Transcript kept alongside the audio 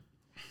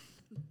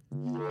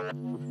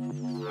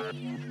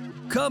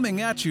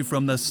Coming at you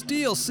from the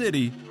Steel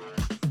City,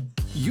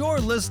 you're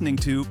listening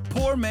to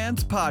Poor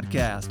Man's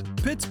Podcast,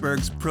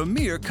 Pittsburgh's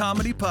premier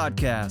comedy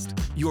podcast.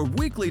 Your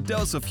weekly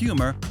dose of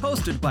humor,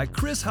 hosted by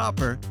Chris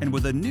Hopper and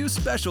with a new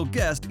special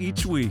guest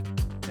each week.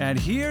 And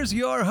here's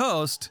your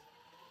host,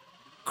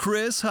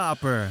 Chris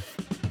Hopper.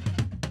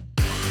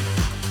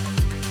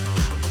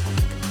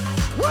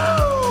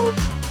 Woo!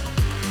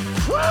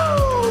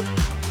 Woo!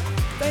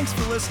 Thanks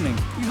for listening.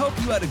 We hope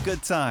you had a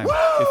good time. Woo!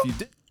 If you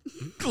did...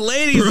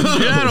 Ladies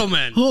and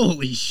gentlemen,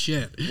 holy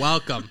shit.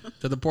 Welcome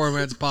to the Poor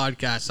Man's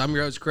Podcast. I'm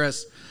your host,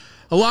 Chris.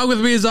 Along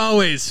with me, as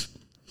always,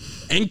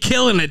 and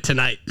killing it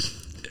tonight,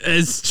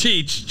 is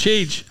Cheech.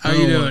 Cheech, how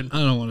you doing? I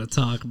don't want to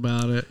talk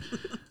about it.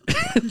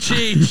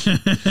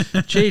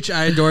 Cheech,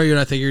 I adore you, and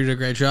I think you're doing a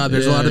great job.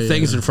 There's a lot of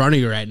things in front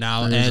of you right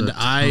now, and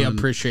I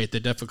appreciate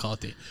the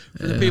difficulty.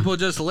 For the people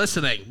just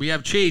listening, we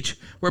have Cheech.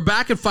 We're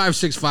back at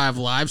 565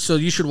 Live, so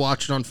you should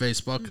watch it on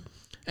Facebook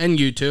and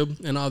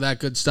YouTube and all that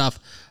good stuff.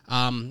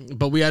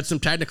 But we had some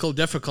technical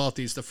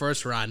difficulties the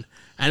first run,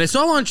 and it's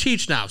all on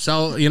Cheech now.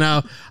 So, you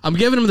know, I'm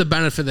giving him the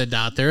benefit of the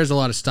doubt. There is a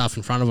lot of stuff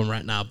in front of him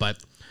right now, but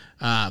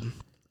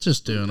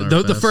just doing our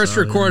the best first out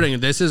recording.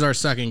 This is our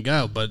second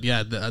go, but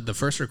yeah, the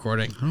first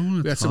recording,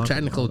 we had some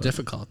technical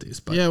difficulties.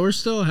 But yeah, we're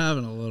still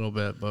having a little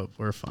bit, but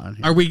we're fine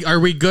here. Are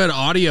we good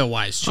audio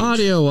wise?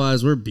 Audio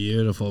wise, we're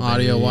beautiful.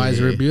 Audio wise,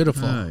 we're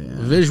beautiful. Oh, yeah.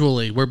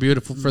 Visually, we're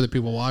beautiful for the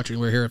people watching.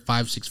 We're here at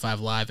 565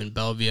 Live in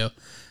Bellevue.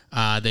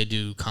 They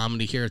do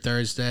comedy here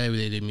Thursday.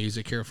 They do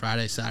music here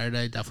Friday,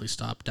 Saturday. Definitely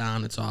stop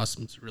down. It's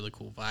awesome. It's a really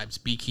cool vibe.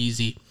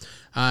 Speakeasy.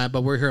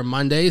 But we're here on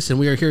Mondays, and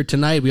we are here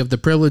tonight. We have the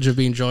privilege of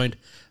being joined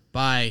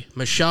by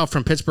Michelle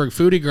from Pittsburgh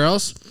Foodie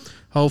Girls.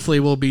 Hopefully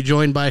we'll be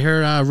joined by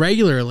her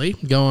regularly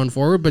going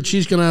forward, but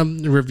she's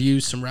going to review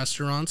some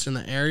restaurants in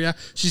the area.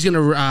 She's going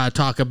to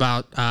talk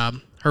about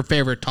her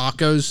favorite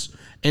tacos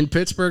in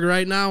Pittsburgh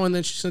right now, and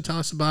then she's going to tell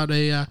us about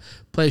a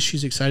place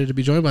she's excited to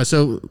be joined by.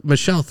 So,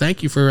 Michelle,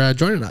 thank you for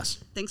joining us.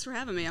 Thanks for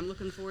having me. I'm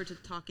looking forward to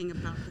talking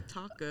about the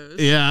tacos.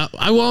 Yeah,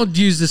 I won't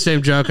use the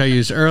same joke I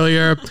used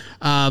earlier.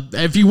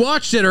 If you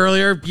watched it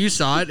earlier, you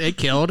saw it. It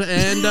killed.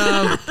 And,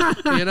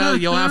 you know,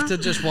 you'll have to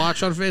just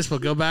watch on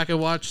Facebook. Go back and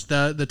watch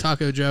the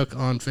taco joke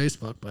on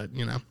Facebook. But,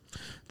 you know,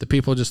 the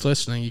people just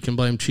listening, you can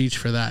blame Cheech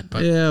for that.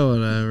 But yeah,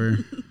 whatever.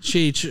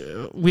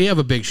 Cheech, we have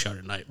a big show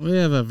tonight. We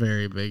have a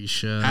very big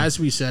show. As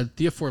we said,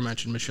 the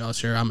aforementioned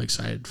Michelle's here. I'm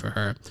excited for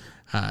her.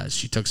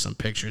 She took some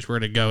pictures. We're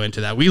going to go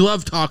into that. We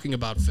love talking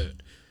about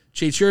food.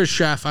 Cheech, you're a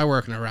chef. I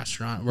work in a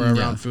restaurant. We're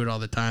around food all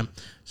the time.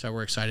 So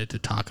we're excited to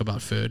talk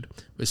about food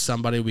with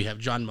somebody. We have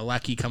John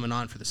Malecki coming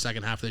on for the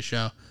second half of the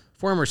show.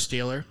 Former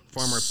Steeler,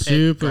 former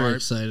super guard,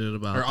 excited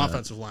about or that.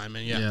 Offensive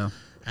lineman, yeah.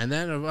 And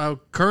then a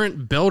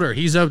current builder.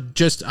 He's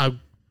just a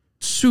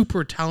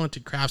super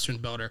talented craftsman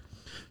builder.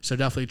 So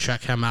definitely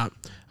check him out.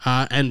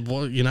 And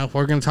we're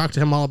going to talk to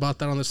him all about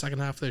that on the second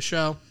half of the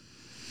show.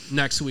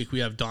 Next week,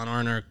 we have Don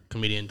Arner,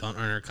 comedian Don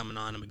Arner, coming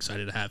on. I'm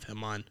excited to have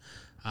him on.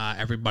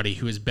 Everybody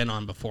who has been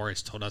on before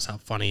has told us how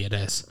funny it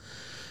is.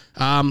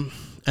 And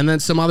then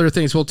some other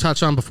things we'll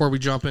touch on before we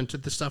jump into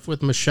the stuff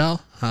with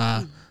Michelle.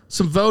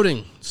 Some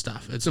voting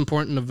stuff. It's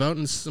important to vote,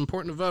 and it's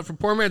important to vote for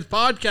Poor Man's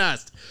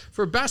Podcast,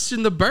 for Best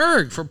in the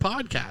Berg for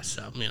podcasts.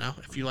 So, you know,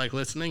 if you like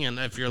listening, and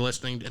if you're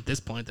listening at this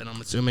point, then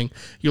I'm assuming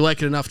you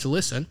like it enough to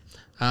listen,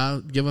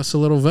 give us a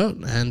little vote.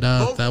 And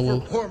vote that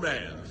will... Poor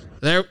Man's.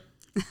 There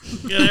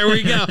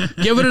we go.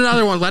 Give it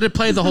another one. Let it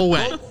play the whole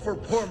way. Vote for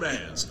Poor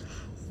Man's.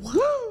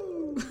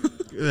 Woo!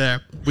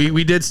 There.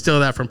 We did steal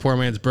that from Poor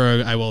Man's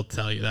Berg. I will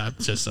tell you that.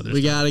 Just so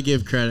we got to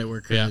give credit where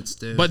credit's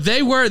due. But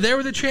they were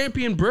the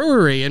champion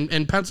brewery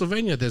in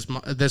Pennsylvania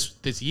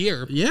this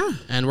year. Yeah.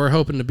 And we're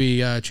hoping to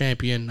be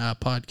champion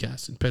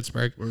podcast in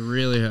Pittsburgh. We're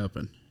really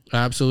hoping.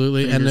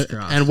 Absolutely.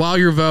 And while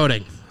you're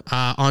voting,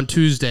 on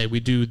Tuesday, we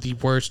do the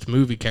worst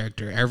movie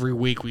character. Every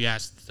week we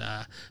ask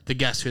the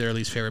guests who their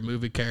least favorite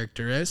movie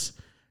character is.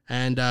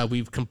 And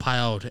we've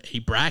compiled a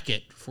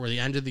bracket for the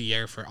end of the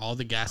year for all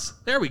the guests.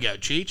 There we go,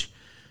 Cheech.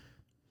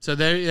 So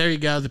there you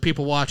go. The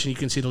people watching, you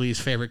can see the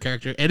least favorite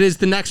character. It is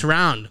the next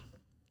round.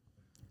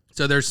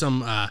 So there's some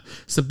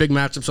big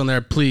matchups on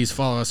there. Please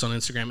follow us on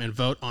Instagram and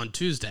vote on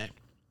Tuesday.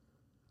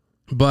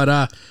 But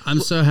I'm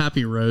so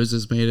happy Rose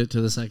has made it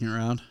to the second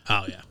round.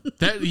 Oh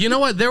yeah, you know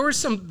what? There were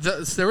some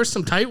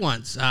tight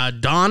ones.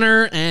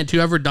 Donner and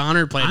whoever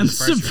Donner played. I'm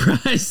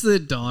surprised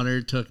that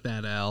Donner took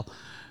that L.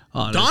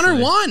 Honestly.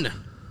 Donner won.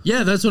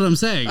 Yeah, that's what I'm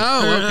saying.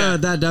 Oh,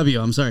 okay. That W.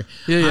 I'm sorry.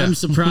 Yeah. I'm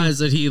surprised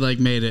that he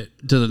made it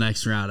to the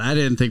next round. I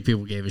didn't think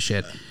people gave a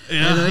shit.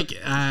 Yeah.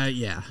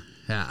 Yeah.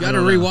 You got to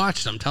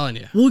rewatch it, I'm telling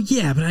you. Well,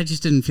 yeah, but I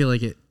just didn't feel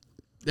like it.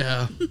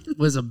 Yeah.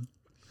 Was a.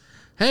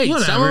 Hey,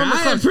 whatever.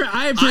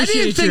 I appreciate I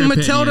didn't think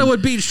Matilda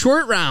would beat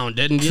short round,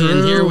 and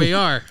here we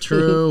are.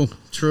 True.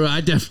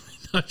 I definitely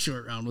thought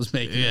short round was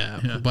making it.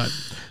 Yeah. But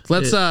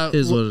let's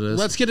is what it is.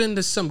 Let's get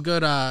into some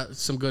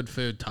good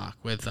food talk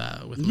with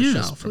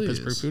Michelle from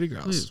Pittsburgh Foodie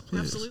Girls.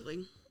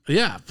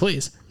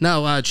 Please.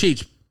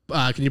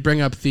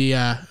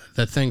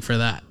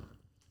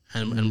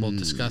 and we'll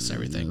discuss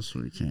everything. Yes,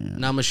 we can.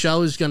 Now,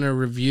 Michelle is going to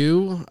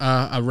review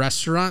a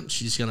restaurant.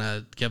 She's going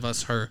to give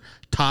us her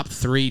top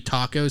 3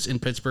 tacos in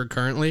Pittsburgh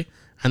currently,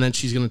 and then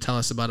she's going to tell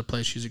us about a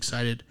place she's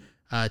excited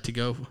to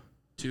go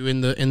to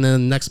in the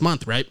next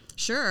month, right?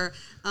 Sure.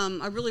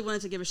 I really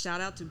wanted to give a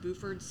shout out to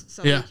Buford's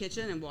Southern Yeah.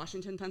 Kitchen in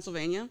Washington,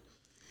 Pennsylvania.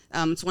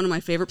 It's one of my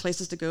favorite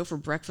places to go for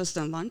breakfast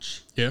and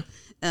lunch. Yeah.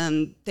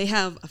 They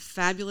have a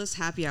fabulous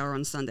happy hour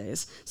on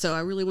Sundays. So I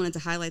really wanted to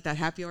highlight that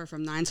happy hour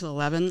from 9 to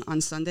 11 on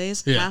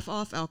Sundays. Yeah. Half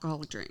off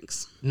alcoholic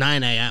drinks.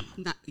 9 a.m.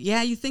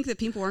 Yeah, you think that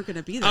people aren't going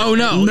to be there. Oh,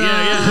 no. No,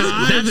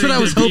 Yeah. That's what I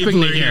was think hoping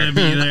people to are hear. gonna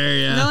be there,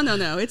 yeah.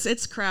 No.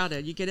 It's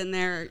crowded. You get in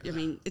there. I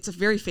mean, it's a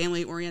very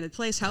family-oriented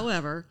place.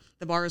 However,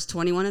 the bar is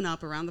 21 and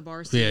up around the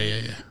bar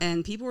scene. Yeah.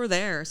 And people are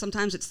there.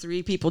 Sometimes it's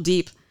 3 people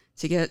deep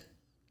to get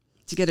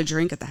a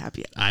drink at the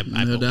happy hour. I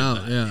No believe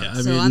doubt, that, yeah.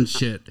 I So mean,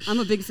 shit. I'm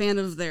a big fan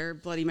of their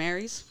Bloody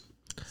Marys.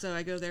 So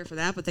I go there for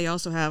that, but they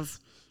also have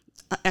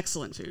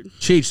excellent food.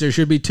 Cheech, there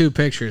should be 2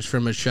 pictures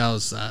from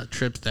Michelle's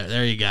trips there.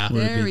 There you go.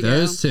 Would There it we be go.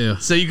 those two?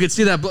 So you could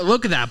see that.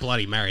 Look at that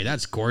Bloody Mary.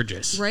 That's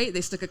gorgeous. Right?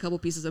 They stick a couple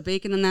pieces of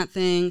bacon in that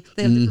thing.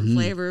 They have different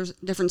flavors,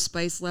 different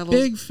spice levels.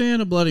 Big fan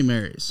of Bloody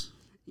Marys.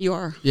 You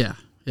are. Yeah.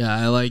 Yeah,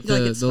 I like You like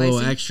the it little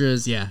spicy?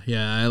 extras. Yeah.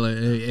 I like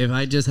if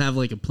I just have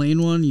like a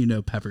plain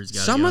one, pepper's got.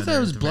 Some of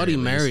those Bloody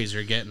Marys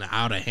are getting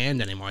out of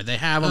hand anymore. They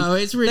have them. Oh,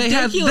 it's They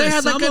had ridiculous.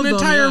 like Some an of them,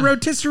 entire yeah.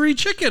 rotisserie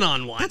chicken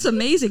on one. That's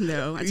amazing,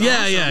 though. That's Yeah,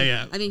 awesome.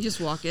 yeah. I mean, you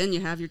just walk in, you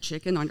have your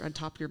chicken on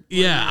top of your.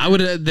 Yeah, I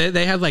would.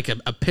 They had like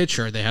a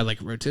pitcher. They had like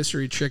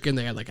rotisserie chicken.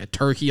 They had like a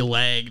turkey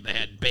leg. They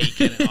had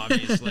bacon,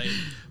 obviously.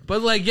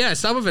 But like, yeah,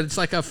 some of it's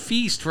like a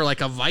feast for like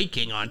a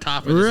Viking on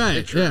top of this Right,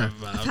 pitcher. yeah.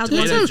 Of, How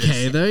tomato good It's is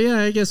okay though. Yeah,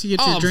 I guess you get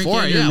Oh, your I'm drink for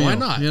and it. your Yeah, why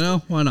meal,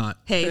 not? Why not?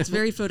 Hey, it's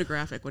very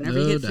photographic. Whenever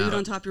No you get food doubt.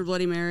 on top of your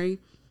Bloody Mary,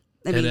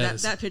 I mean,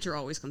 is. that picture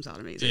always comes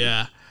out amazing.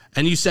 Yeah,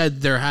 and you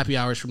said their happy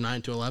hours from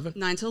 9 to 11.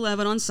 9 to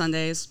 11 on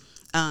Sundays.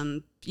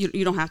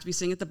 You don't have to be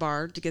sitting at the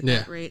bar to get Yeah.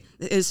 that rate.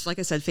 It is, like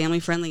I said, family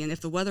friendly. And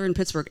if the weather in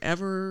Pittsburgh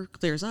ever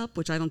clears up,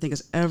 which I don't think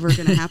is ever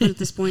going to happen at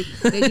this point,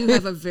 they do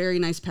have a very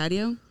nice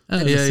patio. Oh,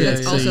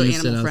 That's so also you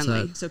sit animal friendly,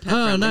 outside. so pet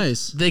Oh, friendly.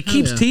 nice. They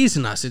keep yeah.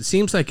 teasing us. It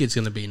seems like it's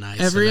going to be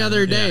nice. Every and then-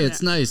 other day, yeah.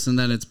 it's nice, and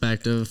then it's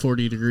back to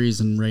 40 degrees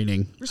and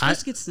raining. We're supposed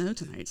to get snow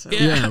tonight, so Yeah.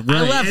 Yeah, I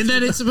right. left- And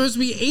then it's supposed to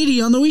be 80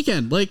 on the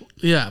weekend. Like,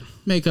 Yeah.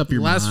 make up your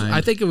mind. I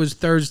think it was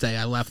Thursday.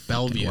 I left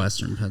Bellevue.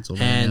 Western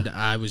Pennsylvania. And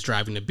I was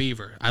driving to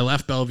Beaver. I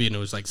left Bellevue and it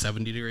was like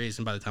 70 degrees.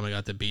 And by the time I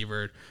got to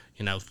Beaver,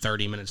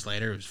 30 minutes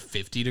later, it was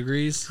 50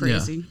 degrees.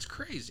 crazy. It's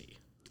crazy.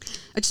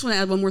 I just want to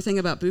add one more thing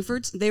about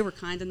Buford's. They were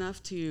kind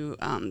enough to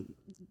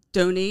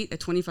donate a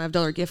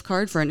 $25 gift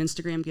card for an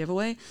Instagram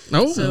giveaway.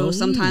 Oh. So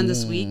sometime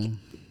this week,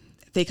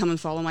 if they come and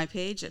follow my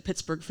page at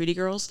Pittsburgh Foodie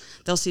Girls,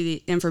 they'll see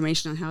the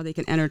information on how they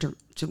can enter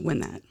to win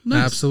that.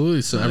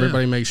 Absolutely. So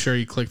everybody make sure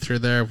you click through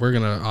there. We're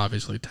going to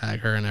obviously tag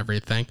her and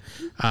everything.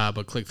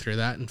 But click through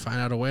that and find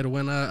out a way to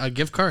win a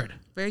gift card.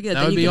 Very good.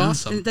 That would you be can-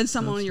 awesome. And then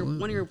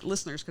one of your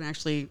listeners can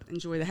actually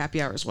enjoy the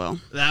happy hour as well.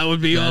 That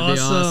would be That'd be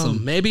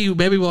awesome. Maybe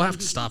we'll have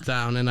to stop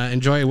down and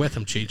enjoy it with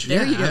him, Cheech.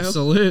 There you go.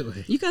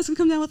 Absolutely. You guys can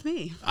come down with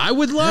me. I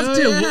would love Hell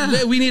to.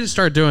 yeah. We need to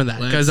start doing that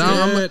because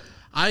Let's do it.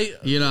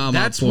 I'm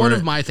that's up for one it.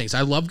 of my things.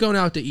 I love going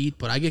out to eat,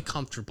 but I get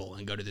comfortable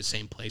and go to the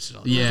same places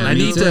all the Yeah, time. I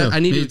me need too. to. I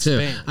need Me to too.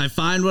 expand. I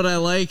find what I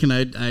like, and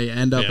I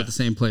end up Yeah. at the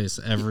same place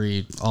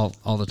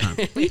all the time.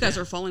 Well, you guys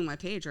are following my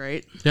page,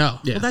 right? No.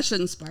 Yeah. Well, that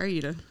should inspire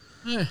you to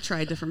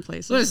try different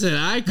places. Listen,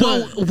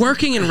 Well,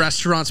 working in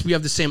restaurants, we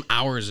have the same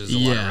hours as a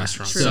lot of Yeah,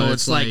 restaurants, true. so So it's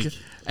it's like like-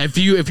 if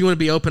you want to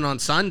be open on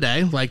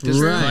Sunday like this,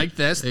 Right.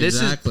 this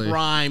Exactly. is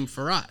prime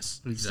for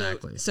us.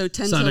 exactly. So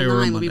 10 Sunday till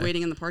or 9, we'll be Monday.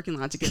 waiting in the parking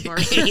lot to get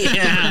bars.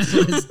 Yeah,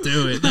 Let's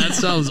do it. that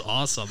sounds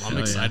awesome. I'm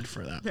excited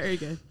for that. Very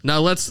good. Now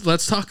let's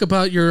talk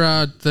about your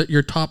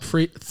top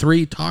three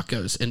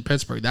tacos in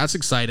Pittsburgh. That's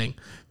exciting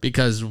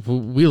because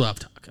we love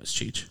tacos,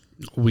 Cheech.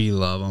 We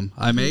love them.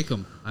 I make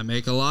them. I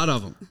make a lot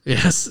of them.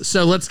 Yes.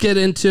 So let's get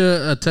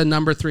into to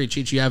number 3.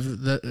 Cheech, you have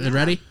it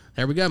ready?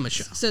 There we go,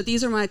 Michelle. So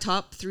these are my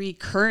top 3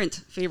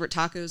 current favorite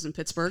tacos in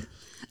Pittsburgh.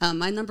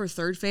 My number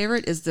 3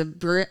 favorite is the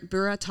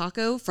Burra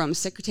Taco from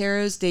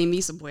Secretarios de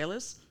Mis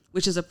Abuelas,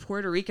 which is a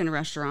Puerto Rican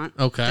restaurant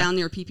down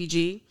near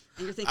PPG.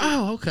 And you're thinking,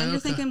 And you're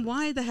thinking,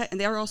 why the heck? And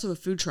they are also a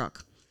food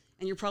truck.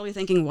 And you're probably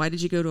thinking, why did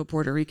you go to a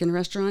Puerto Rican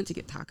restaurant to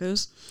get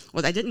tacos?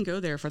 Well, I didn't go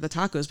there for the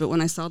tacos, but when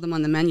I saw them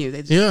on the menu,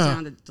 they just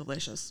sounded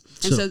delicious.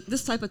 And so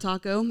this type of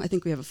taco, I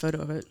think we have a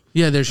photo of it.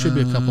 Yeah, there should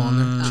be a couple on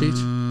there,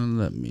 Cheech.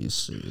 Let me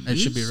see. It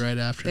should be right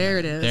after.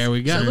 There that. it is. There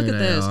we go. So look There at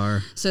they this.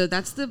 are. So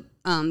that's the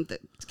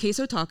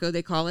queso taco.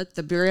 They call it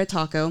the birria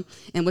taco.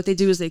 And what they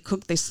do is they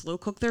slow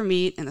cook their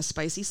meat in a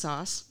spicy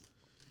sauce.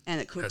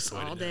 And it That's cooks the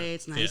way to all do day. it.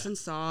 It's nice Yeah. and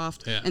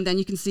soft. Yeah. And then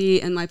you can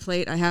see in my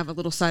plate, I have a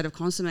little side of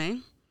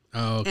consomme.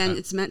 Oh, okay. And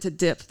it's meant to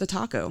dip the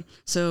taco.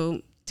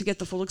 So to get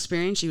the full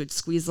experience, you would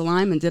squeeze the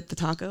lime and dip the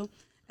taco.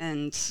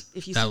 And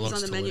if you see That this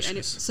looks on the menu, and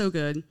delicious. it's so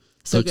good.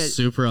 So Looks good.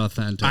 super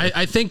authentic.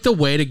 I think the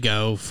way to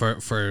go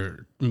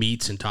for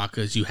meats and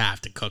tacos, you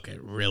have to cook it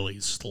really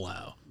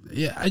slow.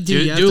 yeah, I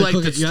do. Do like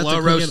the slow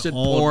roasted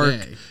pork.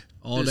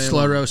 all day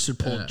slow long. roasted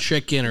pulled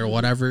chicken or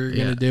whatever you're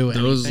gonna do.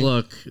 Those anything.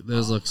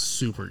 look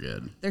super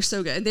good. They're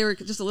so good. They were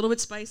just a little bit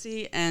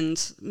spicy, and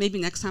maybe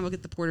next time I'll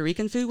get the Puerto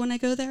Rican food when I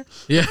go there.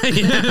 Yeah,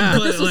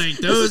 But like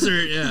those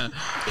are Yeah.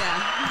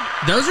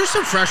 those are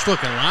some fresh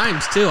looking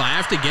limes too. I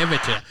have to give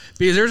it to you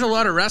because there's a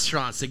lot of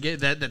restaurants that get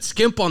that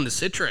skimp on the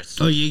citrus.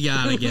 Oh, you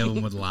gotta give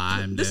them with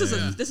lime. This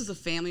dude. is a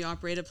family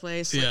operated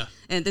place. Yeah.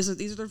 And these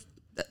are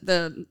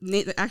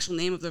the actual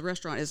name of the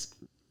restaurant is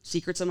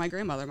Secrets of My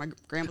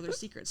grandmother's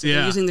secrets. So Yeah.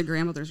 they're using the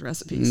grandmother's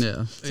recipes.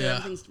 Yeah. So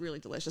everything's really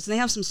delicious. And they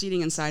have some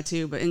seating inside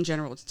too, but in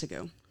general it's to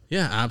go.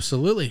 Yeah,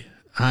 absolutely.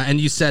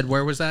 And you said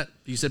where was that?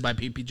 You said by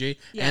PPG,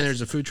 Yes. and there's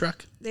a food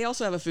truck. They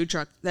also have a food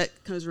truck that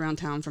goes around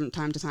town from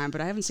time to time,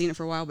 but I haven't seen it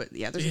for a while. But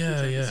yeah, there's a food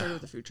truck. It started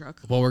with a food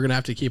truck. Well, we're gonna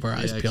have to keep our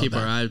eyes peeled. Keep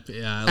then. our eye.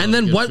 Yeah. I And love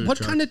then good what food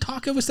truck. kind of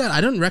taco was that? I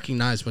didn't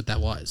recognize what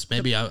that was.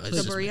 Maybe I The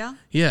burrito?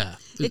 Yeah.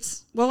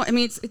 It's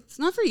it's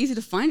not very easy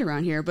to find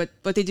around here, but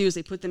what they do is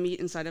they put the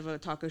meat inside of a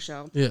taco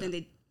shell. Yeah. Then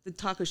the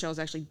taco shell is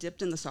actually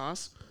dipped in the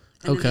sauce.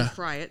 And then Okay. they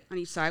fry it on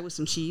each side with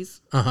some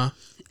cheese. Uh-huh.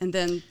 And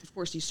then, of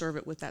course, you serve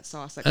it with that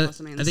sauce that I costs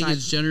on the think side.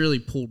 it's generally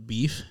pulled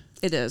beef.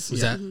 It is.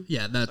 Is yeah. that?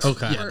 Yeah, that's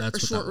Okay. Yeah, Or- that's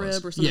or what short that was.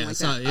 rib or something yeah, like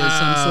so, that.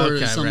 yeah, some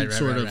Okay,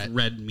 sort right. of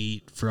red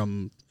meat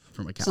from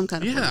a cow. Some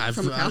kind of Yeah,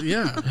 from a cow.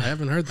 I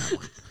haven't heard that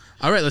one.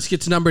 All right, let's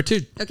get to number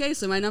 2. Okay,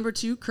 so my number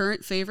 2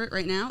 current favorite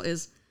right now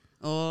is,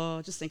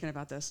 just thinking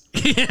about this.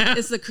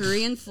 It's the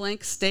Korean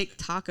flank steak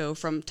taco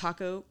from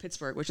Taco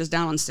Pittsburgh, which is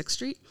down on 6th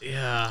Street.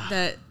 Yeah.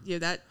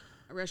 That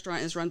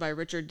restaurant is run by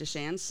Richard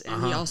DeChance,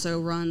 and he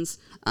also runs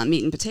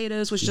Meat and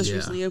Potatoes, which just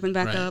recently opened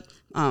back right. up.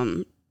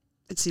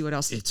 Let's see what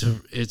else.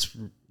 It's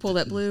Pull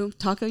That Blue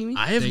Taco, you mean?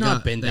 I have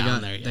not been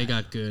down there yet. They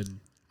got good.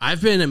 I've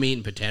been to Meat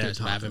and Potatoes,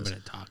 but I haven't tacos. been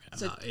to taco.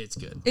 It's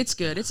good. It's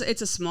good.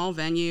 It's a small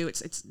venue.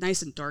 It's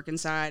nice and dark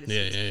inside.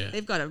 Yeah.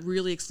 They've got a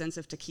really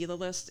extensive tequila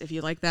list. If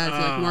you like that, if you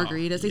like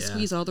margaritas, they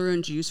squeeze all their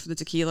own juice for the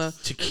tequila.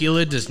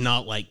 Tequila does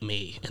not like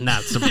me, and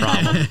that's the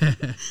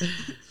problem.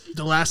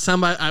 The last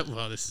time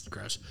well, this is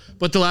gross,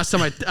 but the last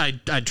time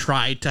I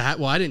tried to have,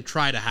 well, I didn't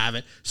try to have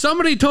it.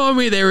 Somebody told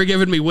me they were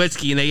giving me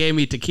whiskey and they gave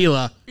me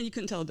tequila. And you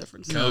couldn't tell the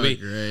difference. Kobe.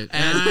 Great.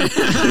 And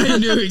I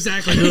knew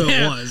exactly who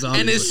it was. And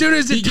as obviously. soon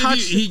as it he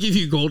touched, he give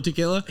you gold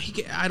tequila.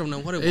 I don't know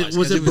what it was.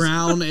 Was 'cause it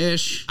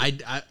brownish?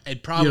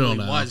 It probably don't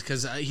know. was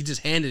because he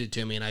just handed it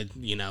to me, and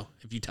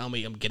if you tell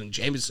me I'm getting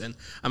Jameson,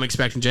 I'm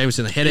expecting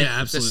Jameson to hit it. Yeah,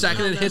 absolutely. The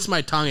second it hits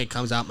my tongue, it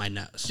comes out my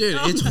nose. Dude,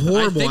 it's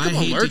horrible. I think I'm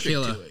hate allergic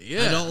tequila. to it,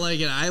 yeah. I don't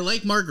like it. I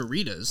like margaritas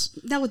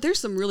Now, there's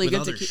some really with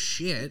good other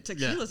shit.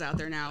 tequilas out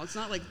there now. It's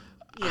not like,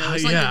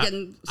 it's like yeah. you're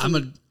getting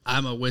some,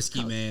 I'm a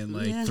whiskey man,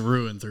 like Yeah.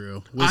 through and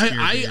through. Whiskey or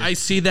beer. I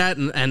see that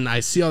and I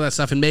see all that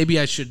stuff, and maybe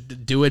I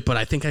should do it, but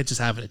I think I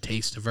just have a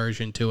taste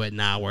aversion to it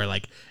now where,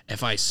 like,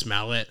 if I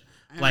smell it,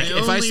 like,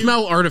 if I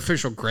smell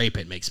artificial grape,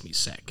 it makes me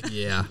sick.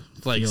 Yeah.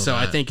 Like, feel so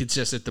I that. think it's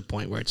just at the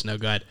point where it's no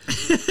good.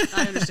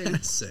 I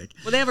understand. Sick.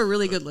 Well, they have a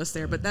really good list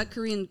there, but that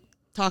Korean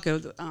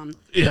taco,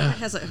 it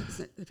has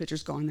the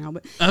picture's gone now,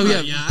 but Oh, yeah.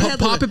 yeah.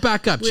 Pop it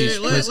back up, Wait, Cheese.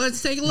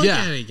 let's take a look Yeah.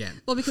 at it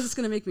again. well, because it's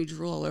going to make me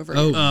drool all over.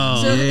 Oh,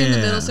 it. So in the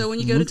yeah. middle, so when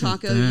you go to Look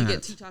at taco, you that.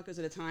 get 2 tacos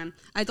at a time.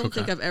 I don't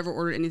think I've ever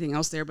ordered anything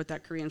else there but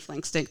that Korean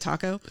flank steak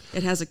taco.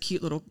 It has a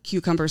cute little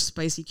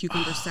spicy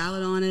cucumber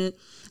salad on it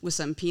with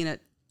some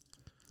peanut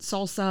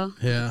salsa.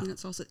 Yeah. Peanut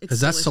salsa. It's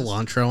Is that delicious.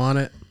 cilantro on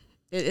it?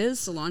 It is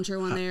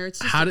cilantro on there. It's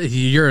just,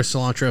 You're a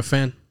cilantro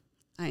fan?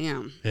 I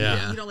am.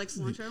 Yeah. You don't like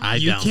cilantro? I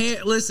You don't.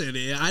 can't listen.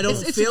 I don't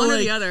It's feel one or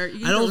like the other.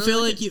 You I either don't really feel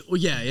like like you. Well,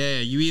 yeah.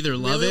 You either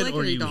love Really it like it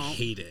or or you you don't.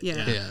 hate it.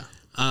 Yeah.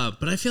 Yeah.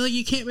 But I feel like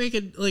you can't make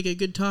a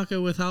good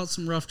taco without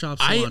some rough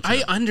chopped I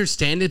cilantro.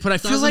 understand it, but I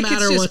feel Doesn't like it's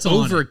matter just what's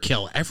on it.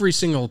 overkill every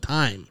single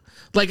time.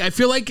 Like, I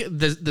feel like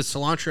the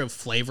cilantro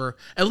flavor,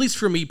 at least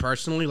for me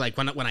personally, like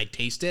when I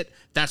taste it,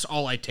 that's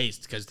all I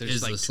taste because there's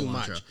Is like the too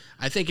cilantro. much.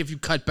 I think if you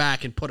cut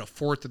back and put a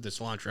fourth of the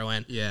cilantro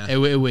in, Yeah. it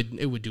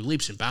would do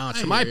leaps and bounds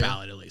for my hear ya.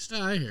 palate at least.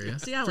 I hear you.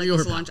 See, I like the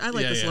cilantro. I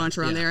like the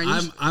cilantro on there.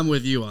 And I'm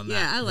with you on that.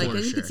 yeah, I like for it.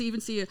 And you sure. can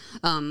even see,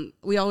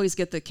 we always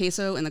get the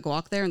queso and the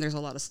guac there, and there's a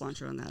lot of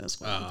cilantro in that as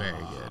well. Very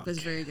good. It's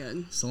very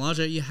good.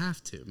 Cilantro, you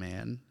have to,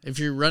 man. If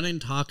you're running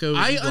tacos,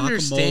 I guacamole,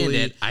 understand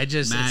it. I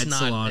just mad it's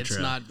not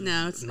cilantro.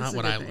 No, it's not a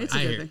what good I thing. like. It's a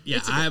I good hear. thing. Yeah,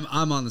 It's a-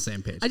 I'm on the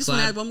same page. I just want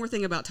to add one more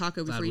thing about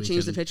taco before you we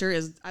change the can- picture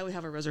is I would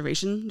have a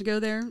reservation to go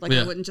there. Like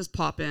Yeah. I wouldn't just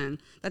pop in.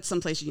 That's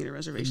someplace you need a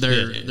reservation.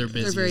 They're busy.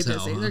 They're very as hell,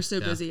 busy. huh? They're so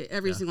Yeah. busy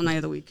every single night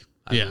of the week.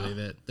 I Yeah. believe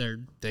it.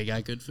 They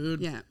got good food.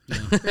 Yeah,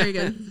 very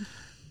good.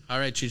 All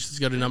right, Cheech, let's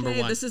go to number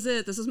Okay, one. this is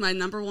it. This is my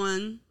number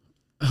one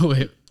Oh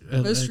wait.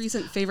 most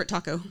recent favorite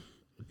taco.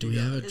 Do we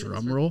have a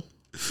drum roll?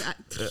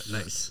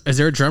 Nice. Is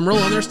there a drum roll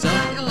on there still?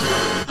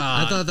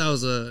 I thought that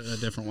was a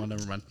different one.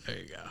 Never mind. There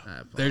you go.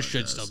 There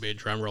should still be a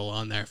drum roll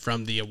on there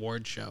from the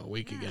award show a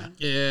week ago.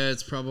 Yeah,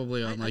 it's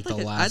probably on like the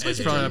like it. last. I'd like It's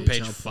it. probably on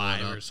page I'll pull it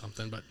 5 up. or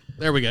something, but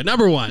there we go.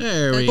 Number one.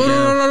 There we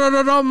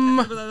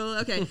go.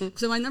 Okay,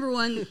 so my number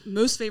one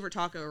most favorite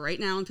taco right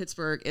now in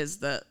Pittsburgh is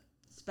the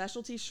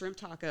specialty shrimp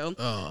taco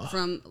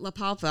from La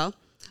Palpa.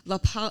 La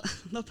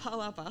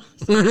Palapa.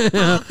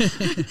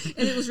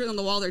 And it was written on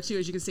the wall there too,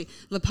 as you can see.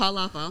 La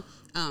Palapa,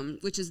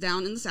 which is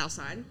down in the south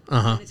side.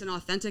 And it's an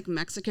authentic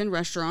Mexican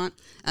restaurant.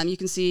 You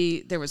can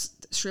see there was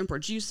shrimp were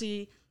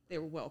juicy. They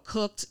were well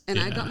cooked, and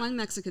I got mine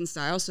Mexican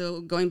style.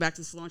 So going back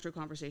to the cilantro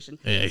conversation,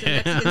 so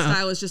Mexican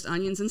style is just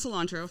onions and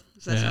cilantro.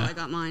 So that's how I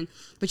got mine.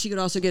 But you could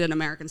also get an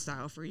American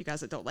style for you guys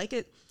that don't like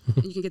it.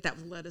 And you can get that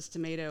lettuce,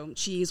 tomato,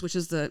 cheese, which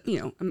is the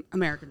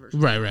American version.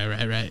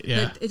 Right.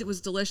 Yeah. But it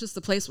was delicious. The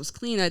place was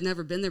clean. I'd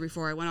never been there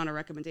before. I went on a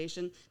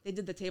recommendation. They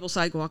did the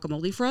tableside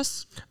guacamole for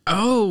us.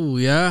 Oh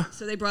yeah.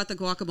 So they brought the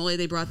guacamole.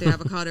 They brought the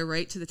avocado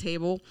right to the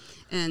table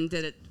and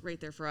did it right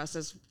there for us.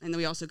 And then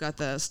we also got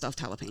the stuffed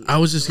jalapeno. I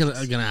was just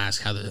gonna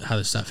ask how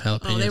the stuffed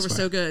jalapenos. Oh, they were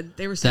so good.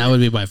 They were so that good. would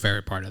be my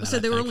favorite part of that. So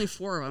there were only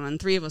 4 of them, and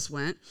 3 of us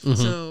went.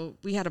 So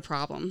we had a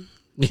problem.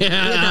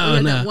 Yeah, we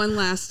had that one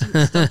last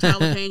stuffed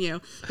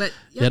jalapeno. But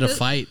you had a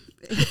fight.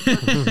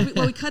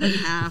 We cut it in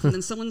half, and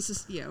then someone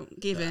just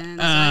gave in.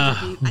 So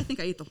I think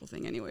I ate the whole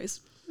thing,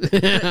 anyways. But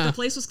the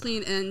place was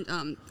clean,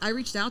 and I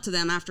reached out to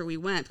them after we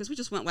went because we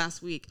just went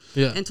last week,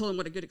 and told them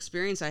what a good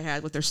experience I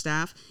had with their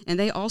staff, and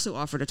they also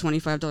offered a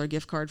 $25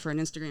 gift card for an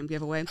Instagram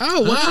giveaway.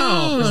 Oh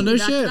wow! Oh, no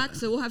shit.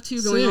 So we'll have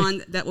 2 going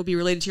on that will be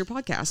related to your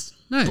podcast.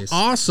 Nice.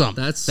 Awesome.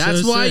 That's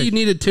why sick. you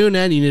need to tune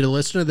in. You need to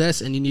listen to this,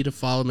 and you need to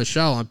follow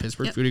Michelle on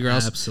Pittsburgh Foodie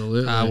Girls.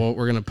 Absolutely. Well,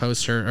 we're gonna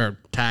post her or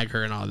tag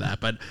her and all that.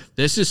 But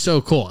this is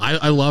so cool.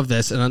 I love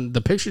this, and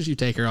the pictures you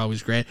take are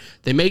always great.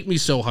 They make me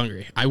so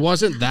hungry. I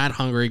wasn't that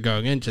hungry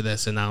going into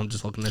this, and now I'm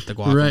just looking at the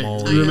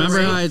guacamole. Right.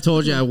 Remember how I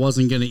told you I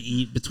wasn't going to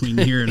eat between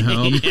here and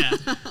home?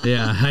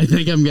 Yeah, I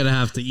think I'm going to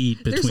have to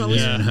eat between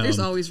here and home. There's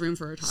always room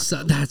for a taco.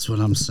 So that's what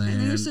I'm saying.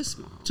 And they're so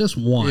small. Just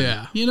one.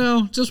 Yeah.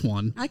 Just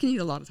one. I can eat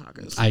a lot of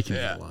tacos. I can eat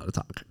a lot of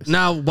tacos.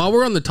 Now, while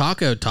we're on the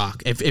taco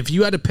talk, if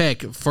you had to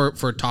pick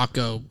for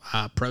taco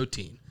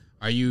protein,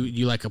 are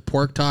you like a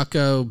pork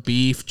taco,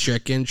 beef,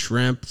 chicken,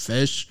 shrimp,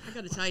 fish? I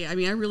got to tell you, I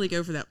mean, I really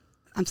go for that.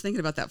 I'm thinking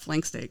about that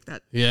flank steak.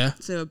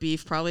 So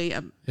beef, probably.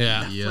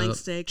 That flank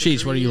steak.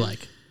 Cheese, what do you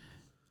like?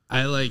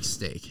 I like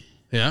steak.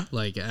 Yeah?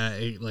 Like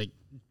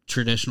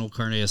traditional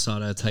carne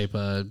asada type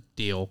of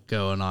deal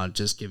going on.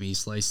 Just give me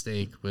sliced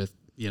steak with,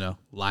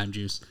 lime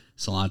juice,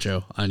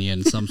 cilantro,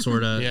 onion, some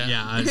sort of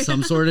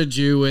some sort of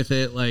jus with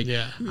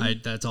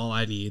it. That's all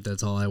I need.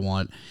 That's all I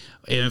want.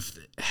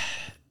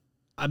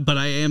 But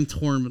I am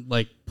torn,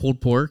 like pulled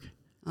pork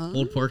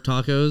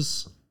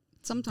tacos.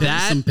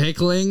 Sometimes some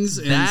picklings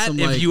and some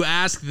if you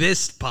ask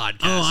this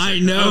podcast. Oh, I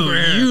know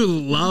you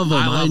love them.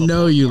 I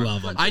know you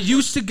love them. I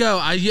used to go.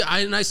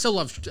 And I still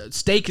love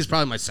steak. Is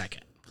probably my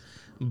second,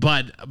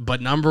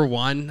 but number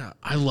one,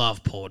 I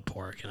love pulled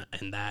pork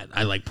and that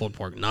I like pulled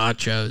pork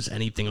nachos,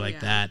 anything like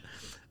that.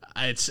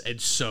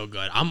 It's so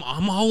good.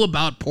 I'm all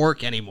about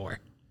pork anymore.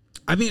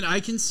 I mean,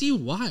 I can see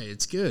why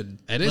it's good.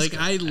 It is like good.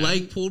 I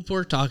like pulled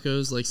pork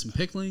tacos, like some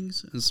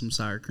picklings and some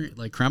sour cream,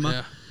 like crema.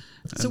 Yeah.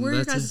 So where are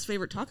your guys'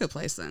 favorite taco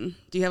place then?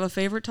 Do you have a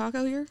favorite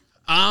taco here?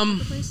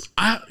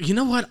 You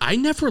know what? I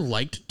never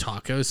liked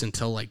tacos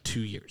until like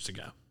 2 years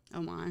ago.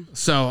 Oh my!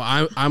 So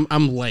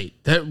I'm late.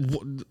 I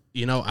would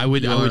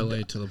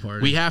late to the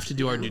party. We have to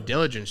do our due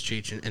diligence,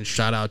 Cheech, and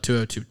shout out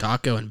 202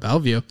 Taco in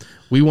Bellevue.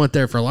 We went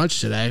there for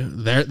lunch today.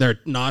 Their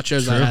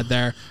nachos I had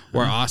there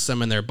were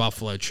awesome, and their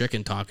buffalo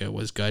chicken taco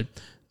was good.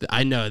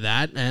 I know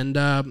that, and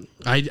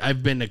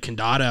I've been to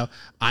Condado.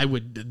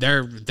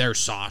 Their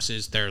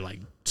sauces, their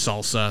like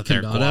salsa,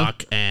 their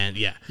guac, and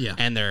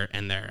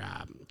and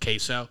their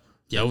queso.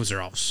 Those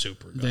are all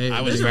super good.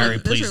 I was very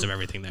pleased of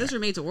everything there. Those are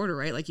made to order,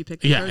 right? Like you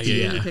pick the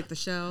protein, you pick the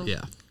shell.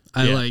 Yeah,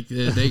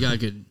 they got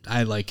good.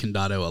 I like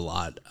Condado a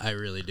lot. I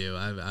really do.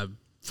 I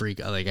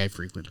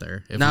frequent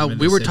there. Now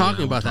we were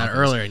talking about that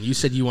earlier, and you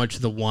said you went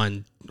to the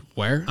one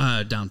where?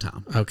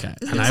 Downtown. Okay,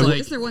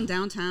 is there one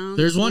downtown?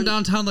 There's one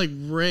downtown, like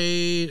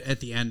right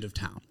at the end of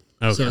town.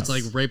 Okay, so it's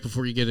like right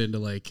before you get into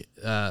like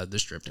the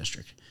Strip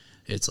District.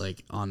 It's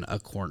like on a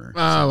corner.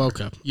 Oh,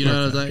 okay. You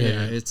know what I'm saying?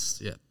 Yeah,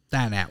 it's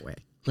that way.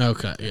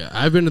 Okay, yeah.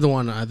 I've been to the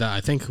one that I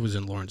think was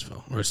in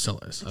Lawrenceville, or still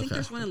is. I think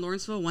there's one in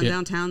Lawrenceville, one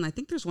downtown. I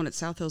think there's one at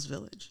South Hills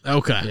Village.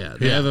 Okay. Yeah,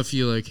 they have a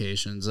few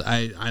locations.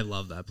 I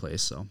love that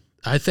place, so.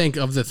 I think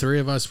of the three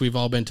of us, we've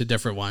all been to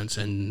different ones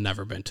and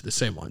never been to the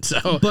same one.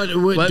 So, But do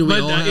we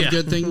all have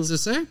good things to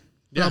say?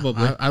 Yeah,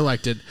 Probably. I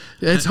liked it.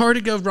 It's hard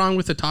to go wrong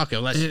with a taco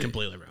unless you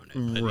completely ruin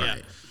it. But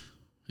right.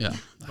 Yeah.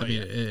 I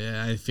mean,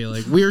 I feel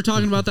like we were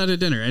talking about that at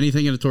dinner.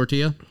 Anything in a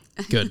tortilla?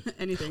 Good.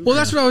 Anything. Well,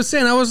 that's what I was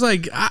saying. I was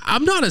like,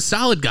 I'm not a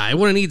salad guy. I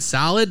wouldn't eat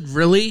salad,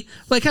 really.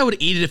 Like, I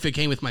would eat it if it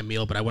came with my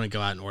meal, but I wouldn't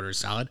go out and order a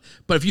salad.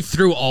 But if you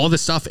threw all the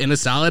stuff in a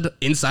salad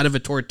inside of a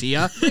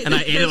tortilla and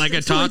I ate it like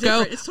a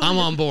taco, I'm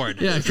on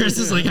board. Yeah, Chris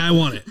is like, I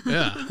want it.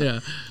 Yeah.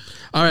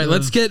 All right,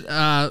 let's get,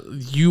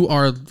 you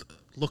are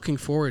looking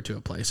forward to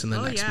a place in the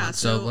next month.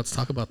 So let's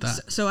talk about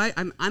that. So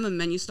I'm a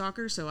menu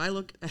stalker, so I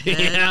look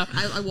ahead. Yeah.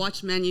 I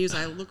watch menus.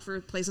 I look for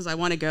places I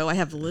want to go. I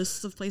have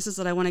lists of places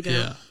that I want to go.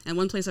 Yeah. And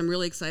one place I'm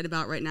really excited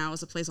about right now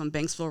is a place on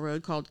Banksville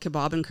Road called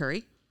Kebab and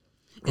Curry.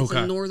 It's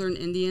a Northern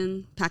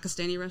Indian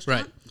Pakistani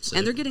restaurant. Right.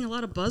 And they're getting a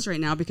lot of buzz right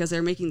now because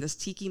they're making this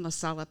tiki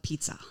masala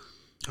pizza.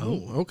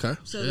 Oh, okay.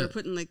 So they're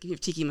putting like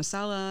tiki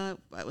masala.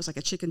 It was like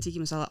a chicken tiki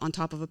masala on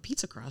top of a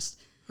pizza crust.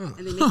 And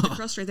they make the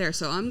crust right there.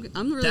 So I'm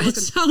really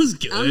sounds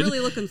good. I'm really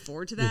looking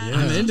forward to that. Yeah.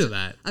 I'm into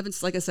that. I've been,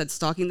 like I said,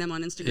 stalking them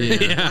on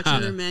Instagram,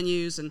 watching their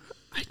menus, and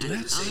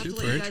That's I'll have to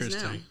super let you guys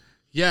interesting. know.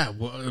 Yeah,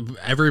 well,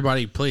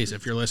 everybody, please,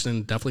 if you're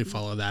listening, definitely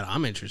follow that.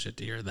 I'm interested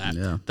to hear that.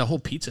 Yeah. The whole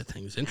pizza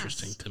thing is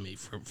interesting to me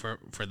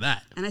for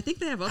that. And I think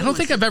they have other I don't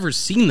think I've ever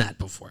seen that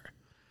before.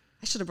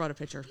 I should have brought a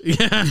picture.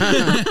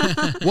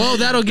 Well,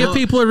 that'll give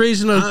people a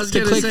reason to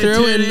click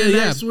through and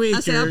next week.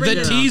 I'll bring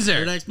the it.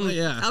 teaser.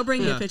 I'll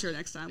bring you a picture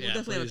next time. We'll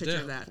definitely have a picture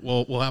of that.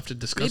 We'll have to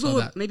discuss all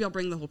that. Maybe I'll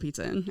bring the whole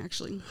pizza in,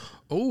 actually.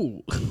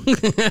 Oh.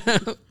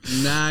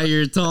 Now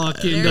you're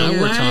talking There the you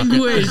go.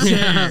 language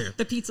here.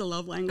 The pizza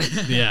love language.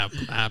 Yeah,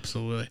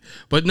 absolutely.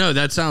 But no,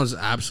 that sounds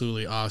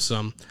absolutely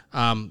awesome.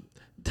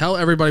 Tell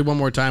everybody one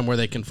more time where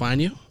they can find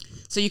you.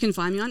 So you can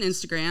find me on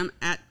Instagram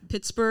at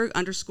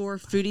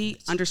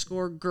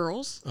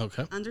Pittsburgh_foodie_girls.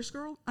 Okay.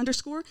 Underscore.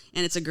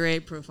 And it's a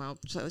great profile.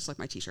 So it's like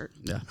my t-shirt.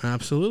 Yeah.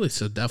 Absolutely.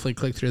 So definitely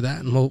click through that,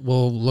 and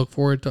we'll look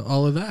forward to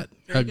all of that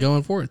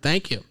going forward.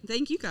 Thank you.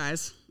 Thank you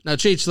guys. Now,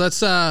 Cheech,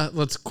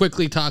 let's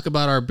quickly talk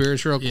about our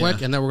beers real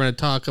quick, and then we're going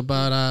to talk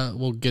about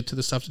we'll get to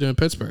the stuff to do in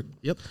Pittsburgh.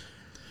 Yep.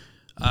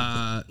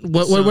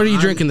 What are you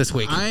drinking this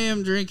week? I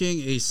am drinking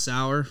a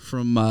sour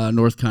from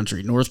North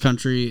Country. North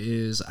Country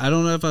is, I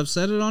don't know if I've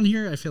said it on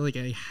here. I feel like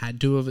I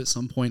had to have at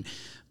some point,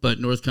 but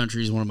North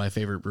Country is one of my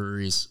favorite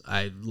breweries.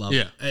 I love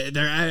it.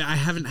 I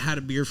haven't had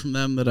a beer from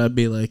them that I'd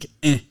be like,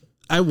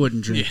 I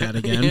wouldn't drink that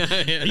again.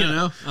 You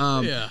know?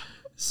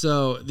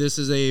 So this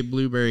is a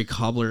blueberry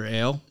cobbler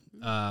ale.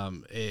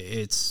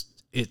 It's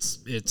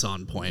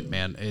on point,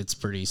 man. It's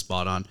pretty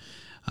spot on.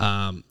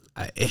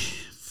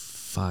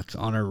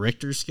 On a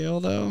Richter scale,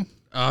 though.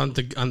 On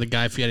the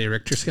Guy Fieri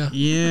Richter scale?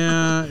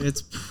 Yeah,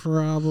 it's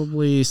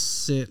probably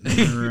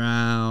sitting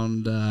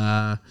around.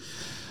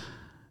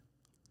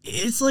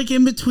 It's like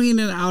in between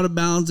an Out of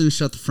Bounds and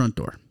Shut the Front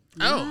Door.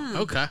 Oh,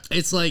 okay.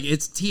 It's like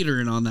it's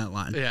teetering on that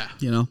line. Yeah.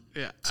 You know?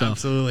 Yeah, So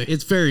absolutely.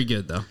 It's very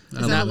good, though.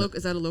 Is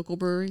that a local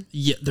brewery?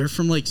 Yeah, they're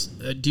from like,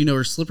 do you know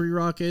where Slippery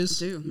Rock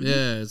is? I do.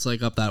 Yeah, it's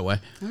like up that way.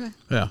 Okay.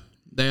 Yeah.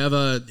 They have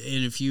and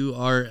if you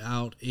are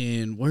out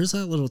in, where's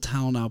that little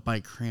town out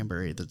by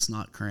Cranberry that's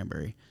not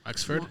Cranberry?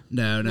 Oxford?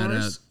 No.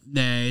 Morris?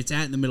 Nah, it's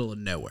out in the middle of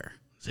nowhere.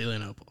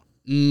 Zelienople.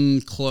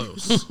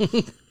 Close.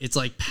 It's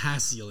like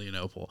past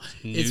Zelienople.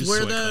 It's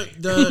where Swickly.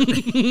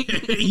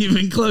 the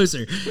even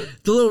closer.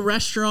 The little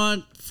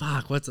restaurant.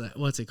 Fuck, what's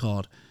it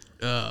called?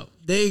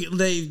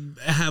 They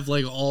have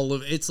like all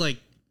of it's like.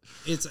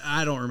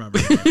 I don't remember,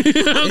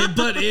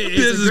 but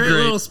it's a great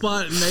little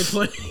spot, and they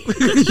put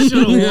should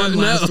have won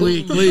last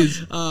week.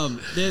 Please,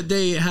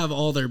 they have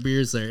all their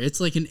beers there. It's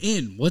like an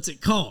inn. What's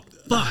it called?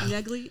 Fuck,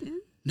 Negley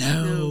Inn?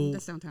 no,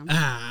 That's downtown.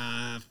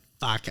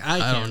 Fuck, I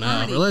can't don't know.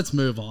 remember. Let's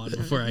move on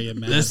before I get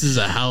mad. this is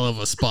a hell of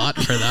a spot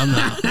for them,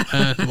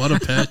 though. What a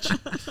pitch!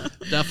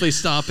 Definitely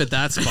stop at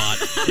that spot.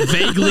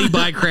 Vaguely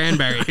by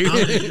Cranberry.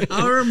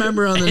 I'll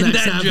remember on the In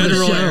next that half of the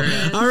general show.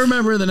 area. I'll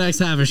remember the next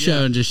half of the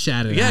show and just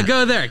shout it Yeah, out.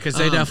 go there because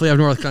they definitely have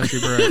North Country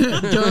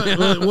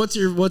Brewery. What's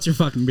your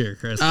fucking beer,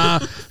 Chris?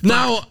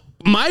 Now,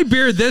 my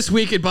beer this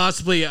week and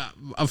possibly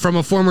from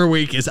a former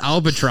week is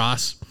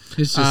Albatross.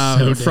 It's just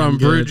so from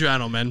damn Brew good.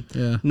 Gentleman.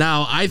 Yeah.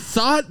 Now, I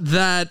thought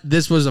that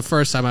this was the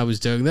first time I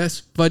was doing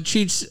this, but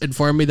Cheech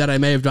informed me that I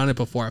may have done it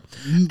before.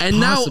 And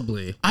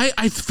Possibly. now,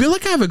 I feel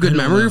like I have a good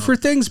memory for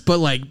things, but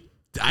like,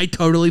 I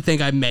totally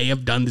think I may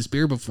have done this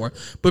beer before.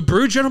 But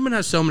Brew Gentleman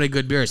has so many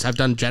good beers. I've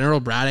done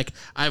General Braddock.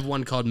 I have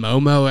one called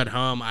Momo at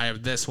home. I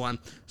have this one.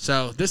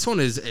 So this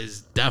one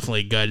is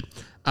definitely good.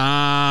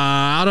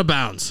 Out of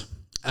Bounds.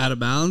 Out of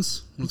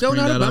Bounds. Let's Going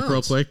bring Out of that up real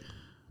Bounds. quick.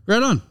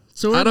 Right on.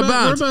 So Out of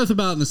Bounds. we're both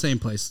about in the same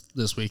place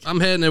this week. I'm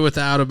hitting it with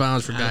the Out of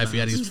Bounds for Guy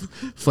Fieri's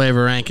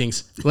flavor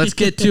rankings. Let's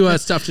get to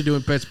stuff to do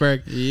in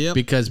Pittsburgh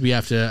because we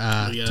have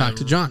to talk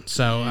to John.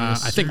 So I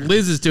think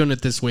Liz is doing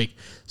it this week.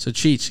 So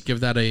Cheech,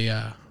 give that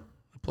a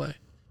play.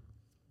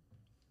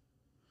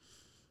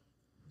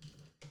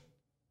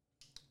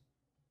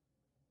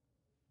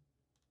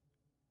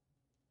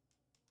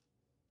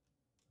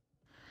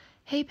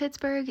 Hey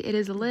Pittsburgh, it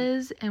is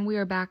Liz, and we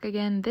are back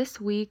again this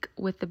week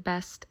with the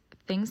best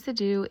things to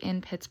do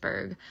in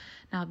Pittsburgh.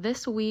 Now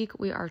this week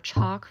we are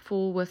chock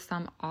full with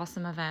some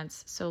awesome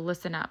events, so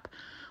listen up.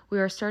 We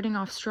are starting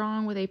off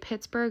strong with a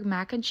Pittsburgh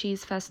Mac and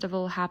Cheese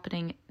Festival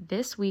happening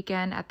this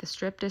weekend at the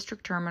Strip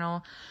District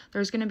Terminal.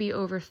 There's going to be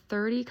over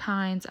 30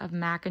 kinds of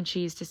mac and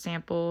cheese to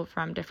sample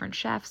from different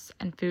chefs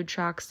and food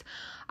trucks.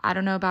 I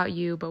don't know about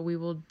you, but we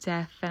will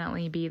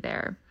definitely be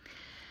there.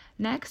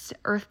 Next,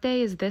 Earth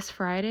Day is this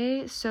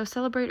Friday, so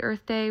celebrate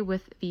Earth Day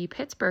with the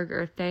Pittsburgh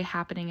Earth Day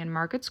happening in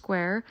Market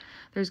Square.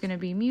 There's going to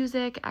be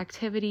music,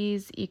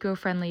 activities,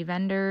 eco-friendly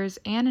vendors,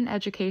 and an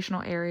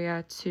educational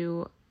area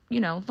to,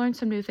 learn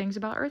some new things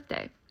about Earth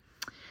Day.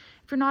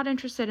 If you're not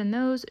interested in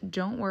those,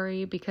 don't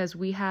worry, because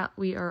we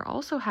are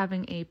also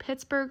having a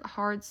Pittsburgh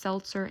hard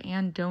seltzer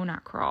and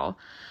donut crawl.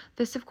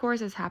 This, of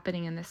course, is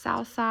happening in the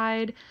South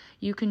Side.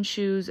 You can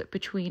choose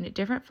between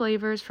different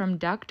flavors from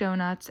Duck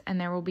Donuts, and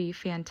there will be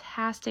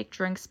fantastic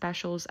drink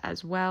specials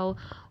as well,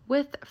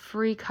 with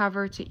free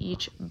cover to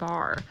each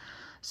bar.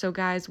 So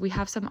guys, we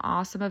have some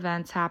awesome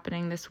events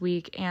happening this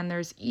week, and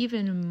there's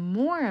even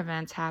more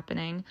events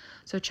happening.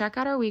 So check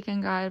out our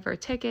weekend guide for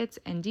tickets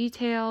and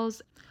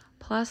details.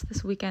 Plus,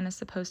 this weekend is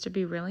supposed to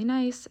be really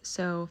nice,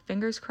 so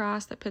fingers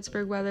crossed that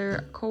Pittsburgh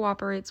weather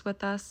cooperates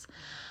with us.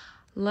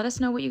 Let us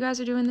know what you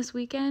guys are doing this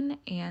weekend,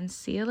 and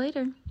see you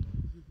later.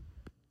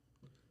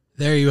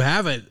 There you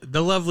have it.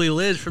 The lovely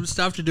Liz from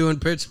Stuff to Do in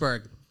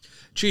Pittsburgh.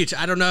 Cheech,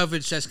 I don't know if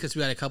it's just because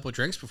we had a couple of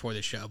drinks before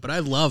the show, but I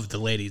love the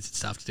ladies at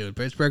Stuff to Do in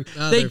Pittsburgh.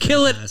 They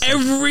kill fantastic. It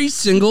every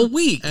single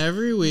week.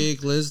 Every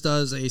week, Liz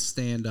does a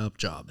stand-up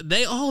job.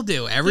 They all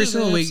do. Every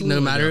single week, no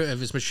matter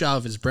if it's Michelle,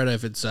 if it's Britta,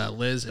 if it's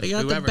Liz, they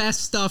got whoever. The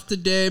best stuff to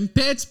do in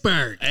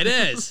Pittsburgh. It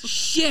is.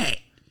 Shit.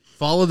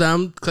 Follow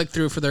them. Click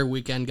through for their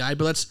weekend guide.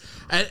 But let's...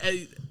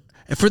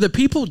 for the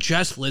people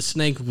just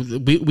listening,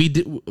 we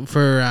did,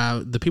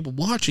 for the people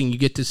watching, you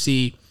get to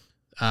see...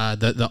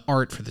 the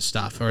art for the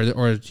stuff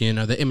or you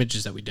know the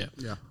images that we do.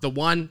 Yeah. The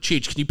one,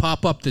 Cheech, can you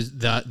pop up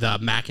the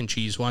mac and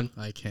cheese one?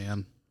 I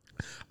can.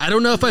 I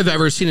don't know if I've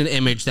ever seen an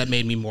image that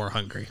made me more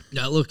hungry.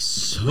 That looks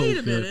so Wait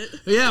good. a minute.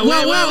 Yeah,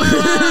 wait.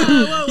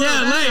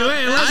 Yeah,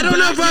 wait. I don't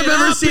know if I've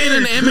ever seen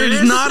an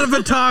image not of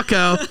a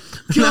taco.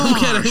 No,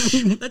 I'm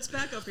kidding. Let's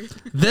back up here.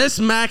 This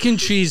mac and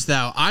cheese,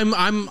 though,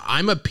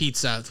 I'm a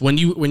pizza. When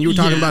you were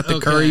talking about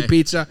the curry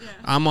pizza,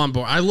 I'm on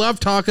board. I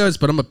love tacos,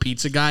 but I'm a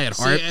pizza guy at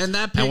heart. And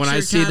that picture when I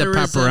see the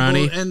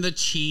pepperoni and the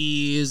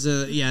cheese,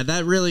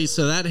 that really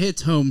that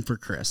hits home for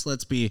Chris.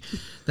 Let's be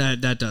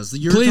that does.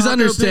 Your Please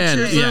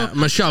understand, pictures,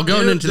 Michelle,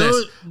 going into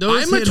this,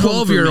 I'm a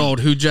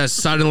 12-year-old who just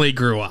suddenly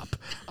grew up.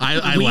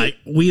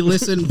 We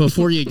listened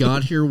before you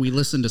got here. We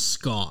listened to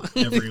ska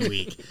every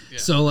week.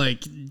 So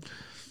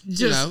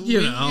just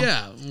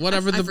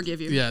whatever. I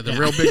forgive you. Yeah, the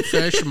Real Big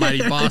Fish,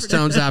 Mighty Boss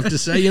Tones have to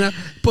say,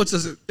 puts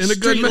us in a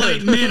good mood.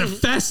 Streetlight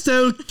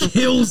Manifesto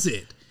kills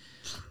it.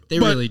 They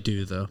really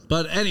do, though.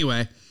 But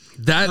anyway,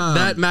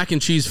 that Mac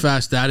and Cheese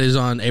Fest, that is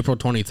on April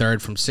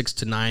 23rd from 6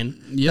 to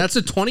 9. Yep. That's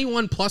a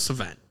 21 plus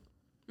event.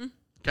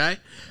 Okay,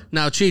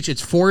 now Cheech,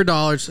 it's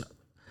 $40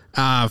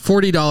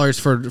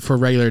 for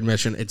regular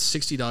admission. It's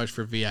 $60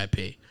 for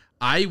VIP.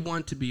 I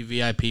want to be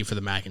VIP for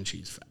the Mac and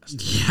Cheese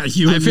Fest. Yeah,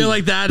 I feel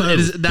like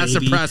that's a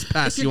press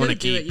pass you want to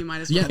keep. You might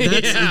as well.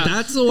 Yeah,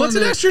 that's the one. What's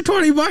an extra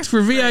 $20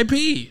 for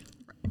VIP?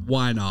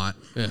 Why not?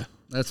 Yeah,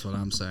 that's what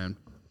I'm saying.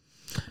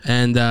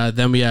 And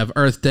then we have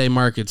Earth Day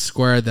Market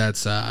Square.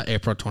 That's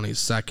April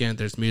 22nd.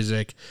 There's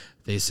music.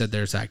 They said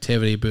there's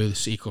activity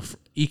booths,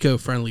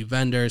 eco-friendly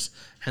vendors,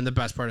 and the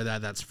best part of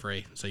that's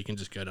free. So you can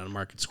just go down to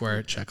Market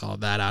Square, check all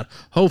of that out.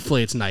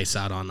 Hopefully it's nice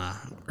out on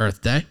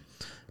Earth Day.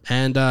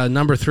 And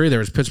number 3, there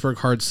was Pittsburgh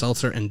Hard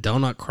Seltzer and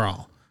Donut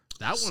Crawl.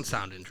 That one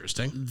sounded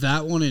interesting.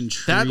 That one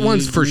intrigued That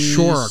one's for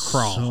sure a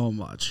crawl. So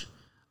much.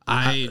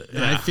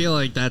 I feel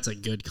like that's a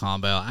good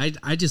combo.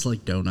 I just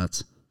like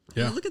donuts.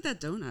 Yeah. Look at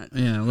that donut.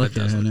 Yeah, look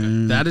at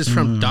it. That is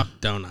from Duck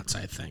Donuts,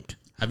 I think.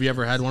 Have you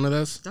ever had one of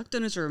those? Duck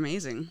Donuts are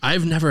amazing.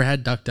 I've never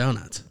had Duck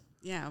Donuts.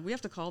 Yeah, we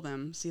have to call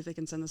them, see if they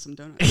can send us some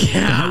donuts.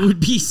 Yeah, that would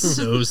be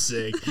so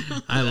sick.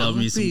 I love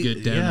me some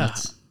good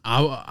donuts.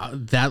 Yeah.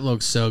 That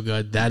looks so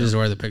good. That is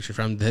where the picture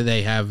from.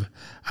 They have,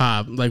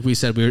 like we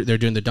said, they're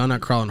doing the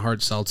Donut Crawl and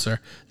Hard Seltzer.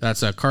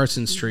 That's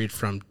Carson Street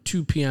from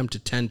 2 p.m. to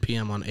 10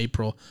 p.m. on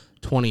April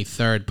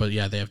 23rd. But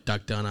yeah, they have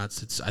Duck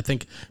Donuts. I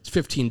think it's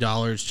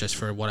 $15 just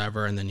for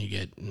whatever, and then you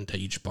get into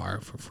each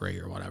bar for free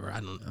or whatever.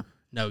 I don't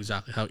know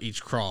exactly how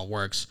each crawl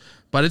works,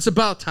 but it's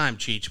about time,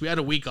 Cheech. We had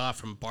a week off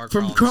from bar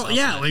crawl.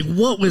 Yeah, like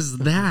what was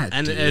that?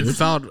 And dude? it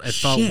felt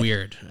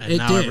weird, and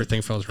now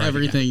everything feels right.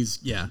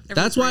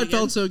 That's why it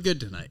felt so good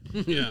tonight.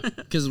 Yeah,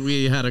 because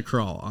we had a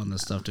crawl on the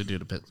Stuff to Do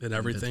to Pittsburgh. And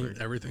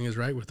everything is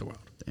right with the world.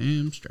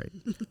 Damn straight.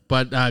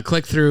 But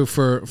click through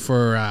for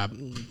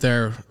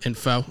their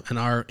info and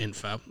our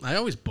info. I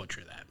always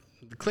butcher that.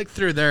 Click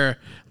through their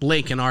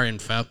link in our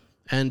info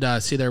and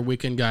see their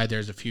weekend guide.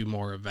 There's a few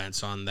more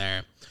events on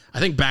there. I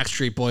think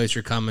Backstreet Boys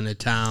are coming to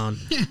town.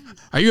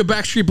 Are you a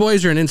Backstreet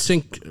Boys or an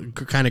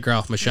NSYNC kind of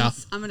girl, Michelle?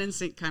 I'm an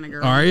NSYNC kind of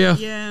girl. Are you?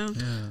 Yeah.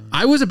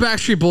 I was a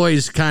Backstreet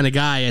Boys kind of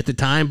guy at the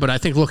time, but I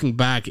think looking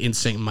back,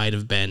 NSYNC might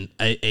have been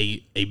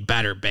a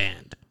better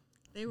band.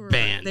 They were a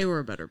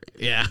better band.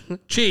 Yeah.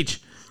 Cheech,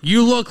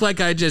 you look like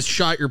I just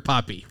shot your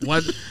puppy.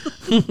 What?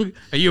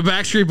 Are you a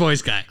Backstreet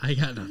Boys guy? I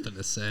got nothing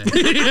to say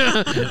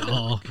at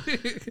all. All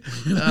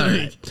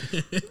right.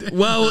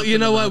 Well, you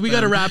know what? We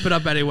got to wrap it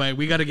up anyway.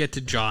 We got to get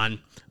to John.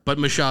 But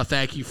Michelle,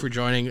 thank you for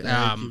joining.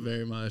 Thank you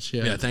very much.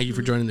 Yeah, thank you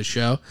for joining the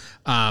show.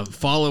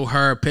 Follow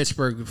her,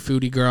 Pittsburgh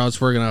Foodie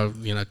Girls. We're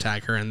gonna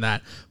tag her in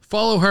that.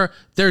 follow her.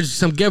 There's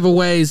some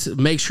giveaways.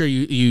 Make sure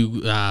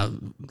you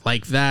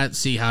like that.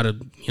 See how to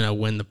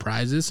win the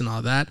prizes and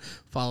all that.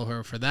 Follow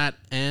her for that.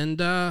 And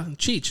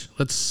Cheech,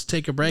 let's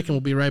take a break and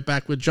we'll be right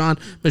back with John.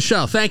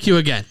 Michelle, thank you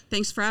again.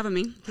 Thanks for having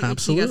me.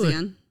 Absolutely. See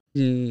you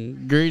guys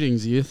again.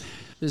 Greetings, youth.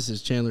 This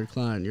is Chandler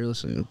Klein. You're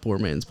listening to Poor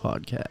Man's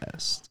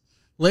Podcast.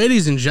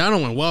 Ladies and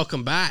gentlemen,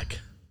 welcome back.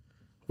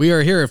 We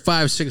are here at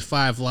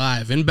 565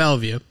 Live in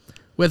Bellevue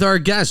with our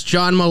guest,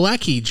 John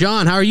Malecki.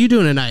 John, how are you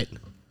doing tonight?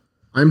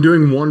 I'm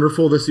doing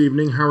wonderful this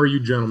evening. How are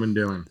you gentlemen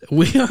doing?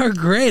 We are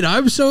great.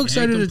 I'm so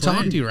excited to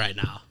talk to you right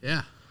now.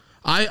 Yeah.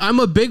 I'm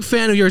a big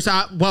fan of yours.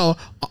 Well,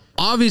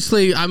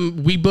 obviously,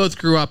 we both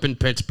grew up in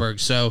Pittsburgh,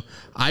 so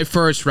I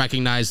first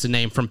recognized the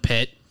name from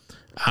Pitt,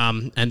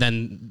 and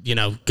then,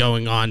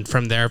 going on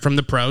from there, from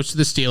the pros to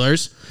the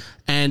Steelers.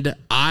 And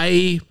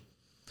I'm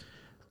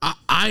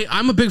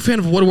a big fan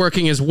of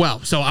woodworking as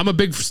well. So I'm a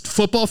big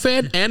football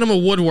fan, and I'm a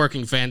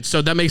woodworking fan,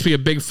 so that makes me a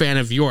big fan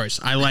of yours.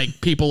 I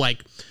like people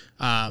like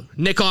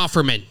Nick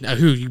Offerman,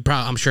 who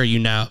I'm sure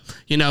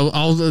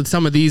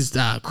some of these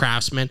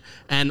craftsmen,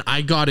 and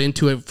I got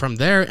into it from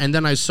there. And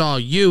then I saw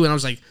you, and I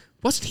was like,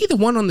 wasn't he the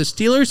one on the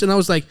Steelers? And I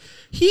was like,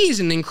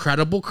 he's an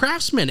incredible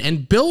craftsman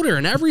and builder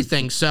and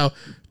everything. So,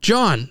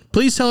 John,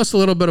 please tell us a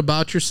little bit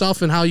about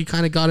yourself and how you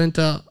kind of got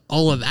into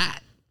all of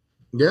that.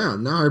 Yeah,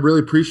 no, I really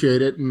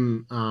appreciate it,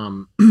 and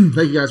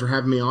thank you guys for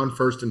having me on.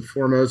 First and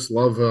foremost,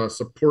 love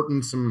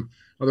supporting some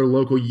other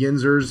local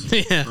Yinzers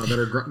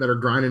that are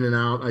grinding it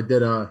out. I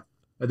did a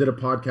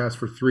podcast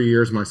for 3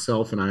 years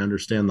myself, and I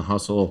understand the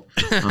hustle,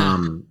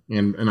 and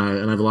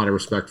I have a lot of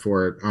respect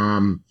for it.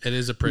 It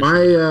is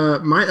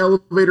appreciated. My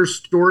elevator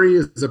story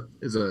I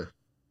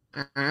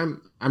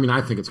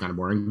think it's kind of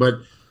boring, but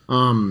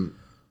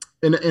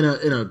in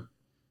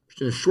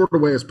a shorter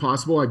way as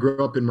possible, I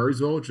grew up in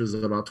Murraysville, which is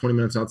about 20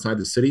 minutes outside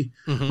the city.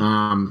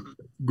 Mm-hmm.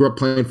 Grew up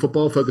playing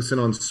football, focusing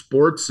on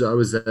sports. I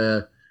was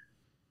a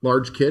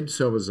large kid,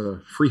 so I was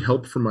a free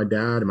help from my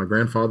dad and my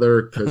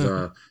grandfather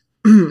because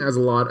as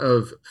a lot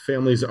of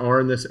families are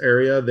in this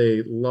area,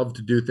 they love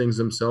to do things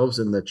themselves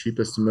in the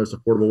cheapest and most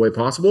affordable way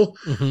possible.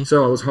 Mm-hmm.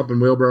 So I was helping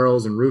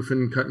wheelbarrows and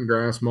roofing, cutting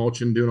grass,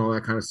 mulching, doing all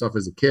that kind of stuff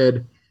as a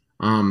kid,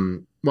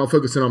 while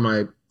focusing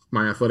on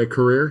my athletic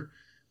career.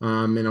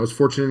 And I was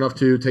fortunate enough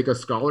to take a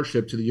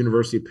scholarship to the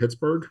University of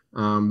Pittsburgh,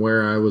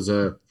 where I was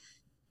a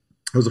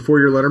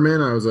 4-year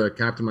letterman. I was a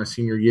captain my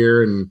senior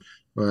year and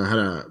had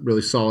a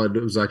really solid.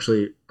 It was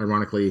actually,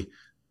 ironically,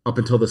 up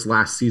until this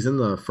last season,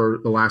 the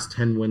last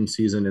 10-win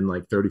season in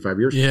like 35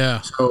 years.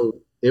 Yeah.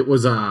 So it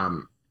was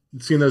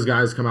seeing those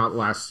guys come out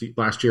last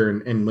year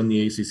and win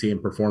the ACC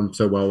and perform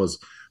so well was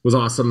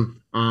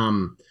awesome.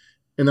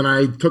 And then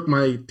I took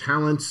my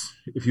talents,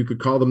 if you could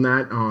call them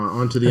that,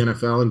 onto the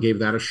NFL and gave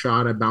that a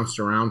shot. I bounced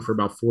around for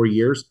about 4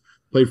 years,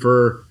 played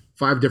for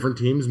 5 different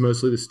teams,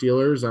 mostly the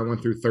Steelers. I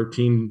went through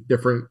 13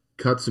 different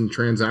cuts and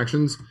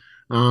transactions.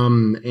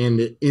 And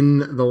in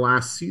the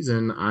last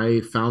season,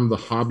 I found the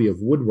hobby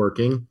of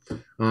woodworking.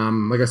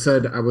 Like I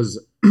said, I was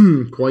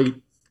quite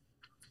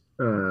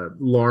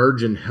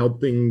large and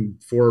helping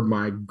for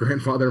my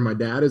grandfather and my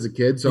dad as a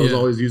kid. So I was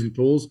always using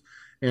tools.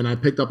 And I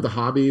picked up the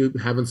hobby,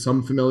 having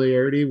some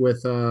familiarity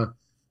with, some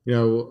of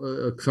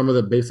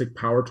the basic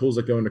power tools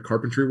that go into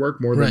carpentry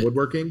work more than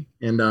woodworking.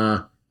 And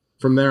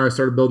from there, I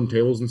started building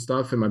tables and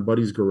stuff in my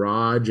buddy's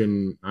garage.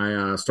 And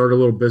I started a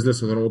little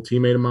business with an old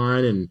teammate of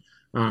mine.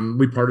 And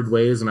we parted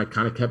ways, and I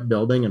kind of kept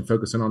building and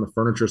focusing on the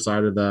furniture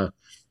side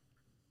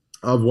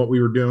of what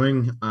we were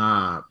doing.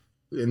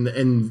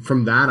 And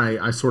from that,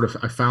 I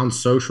found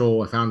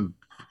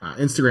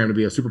Instagram to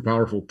be a super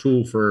powerful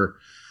tool for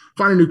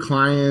finding new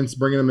clients,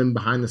 bringing them in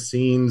behind the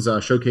scenes,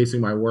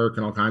 showcasing my work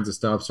and all kinds of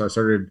stuff. So I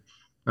started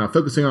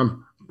focusing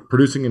on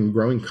producing and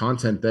growing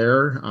content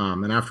there.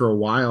 And after a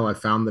while, I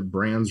found that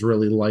brands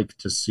really like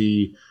to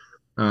see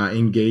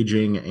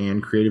engaging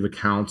and creative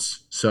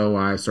accounts. So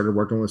I started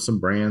working with some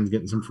brands,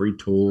 getting some free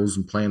tools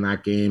and playing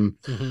that game.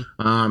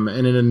 Mm-hmm.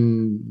 And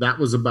then that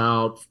was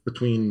about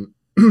between,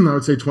 I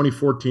would say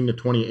 2014 to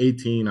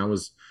 2018, I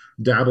was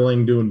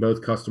dabbling, doing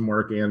both custom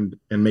work and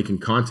making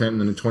content.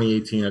 And then in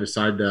 2018, I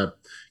decided to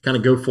kind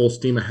of go full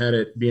steam ahead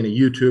at being a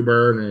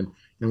YouTuber and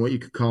what you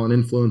could call an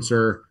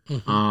influencer.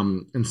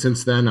 Mm-hmm. And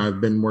since then, I've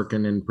been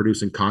working and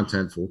producing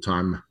content full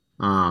time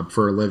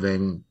for a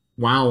living,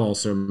 while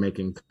also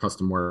making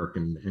custom work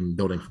and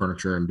building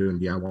furniture and doing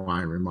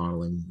DIY and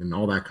remodeling and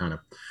all that kind of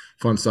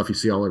fun stuff you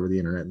see all over the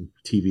internet and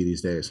TV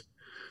these days.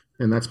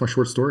 And that's my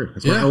short story.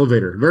 That's my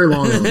elevator. Very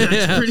long elevator.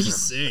 That's pretty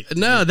sick.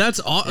 No, that's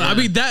all. Yeah. I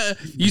mean, that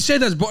you say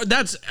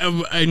that's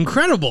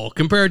incredible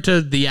compared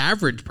to the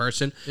average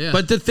person. Yeah.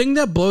 But the thing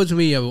that blows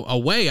me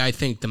away, I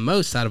think, the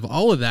most out of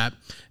all of that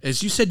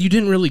is you said you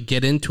didn't really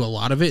get into a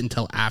lot of it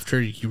until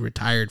after you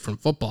retired from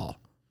football.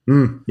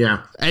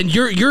 Yeah. And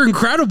you're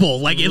incredible.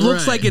 Like, it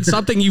looks like it's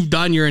something you've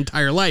done your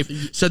entire life.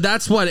 So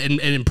that's what it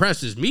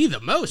impresses me the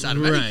most out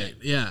of anything.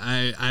 Yeah,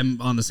 I'm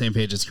on the same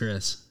page as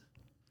Chris.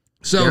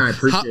 So I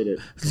appreciate it.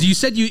 You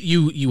said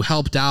you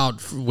helped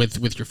out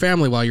with your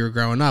family while you were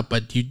growing up,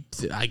 but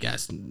I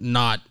guess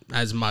not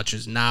as much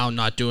as now,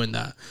 not doing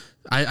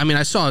I mean,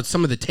 I saw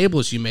some of the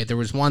tables you made. There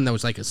was one that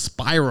was like a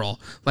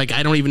spiral. Like,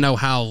 I don't even know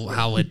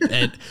how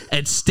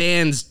it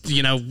stands,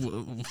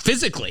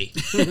 physically.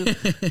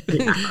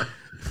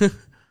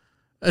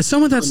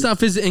 Some of that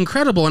stuff is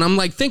incredible. And I'm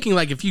like thinking,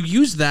 like, if you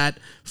use that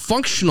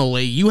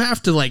functionally, you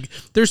have to, like,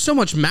 there's so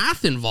much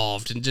math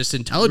involved and just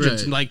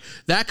intelligence. Right. And like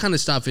that kind of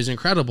stuff is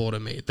incredible to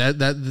me.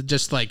 That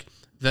just like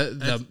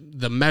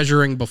the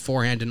measuring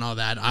beforehand and all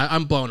that,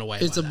 I'm blown away.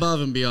 It's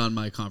above and beyond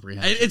my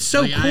comprehension. It's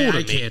so cool.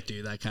 I can't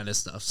do that kind of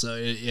stuff. So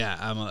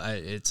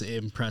it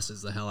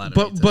impresses the hell out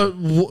of me.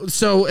 But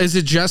so is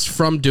it just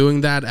from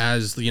doing that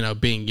as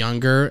being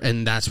younger,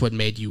 and that's what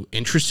made you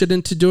interested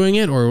into doing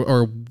it,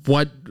 or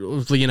what?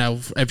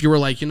 If you were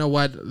like,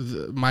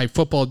 my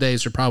football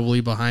days are probably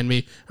behind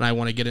me, and I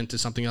want to get into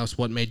something else.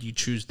 What made you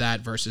choose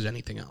that versus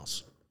anything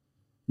else?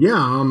 Yeah,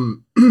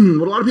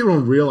 what a lot of people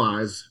don't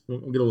realize,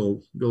 we'll get a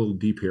little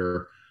deep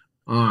here,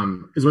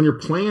 is when you're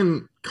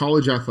playing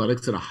college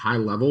athletics at a high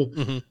level,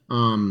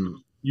 mm-hmm.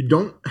 You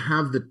don't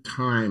have the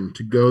time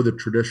to go the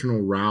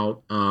traditional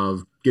route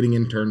of getting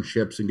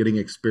internships and getting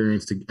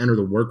experience to enter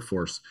the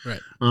workforce. Right.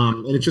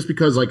 And it's just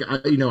because, like,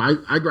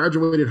 I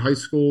graduated high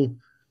school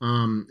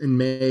in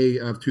May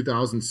of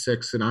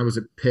 2006, and I was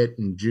at Pitt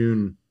in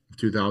June of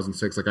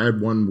 2006. Like, I had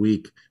 1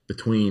 week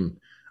between.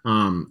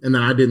 And then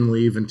I didn't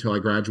leave until I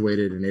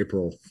graduated in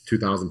April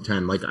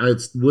 2010. Like, I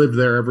lived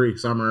there every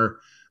summer.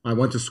 I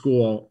went to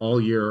school all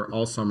year,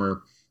 all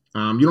summer.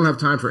 You don't have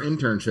time for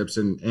internships.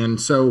 And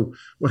so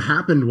what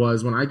happened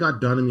was, when I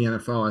got done in the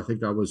NFL, I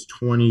think I was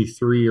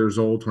 23 years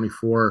old,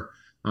 24.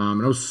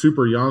 And I was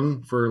super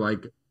young for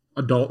like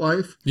adult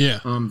life. Yeah.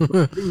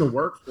 But in the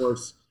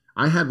workforce,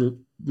 I had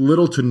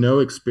little to no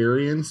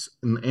experience,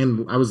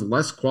 and I was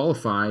less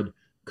qualified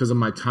because of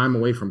my time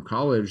away from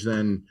college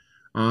than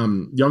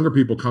younger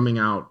people coming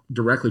out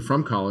directly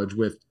from college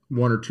with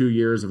 1 or 2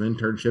 years of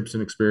internships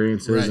and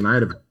experiences. Right. And I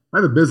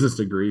have a business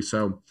degree.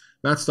 So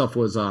that stuff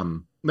was,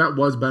 that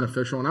was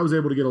beneficial. And I was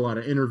able to get a lot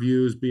of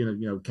interviews, being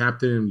a,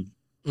 captain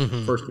in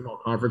mm-hmm. first team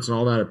all conference and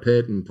all that at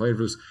Pitt, and playing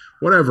for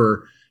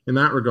whatever in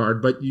that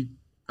regard. But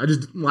I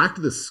just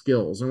lacked the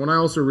skills. And what I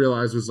also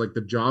realized was, like,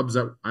 the jobs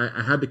that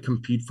I had to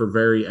compete for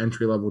very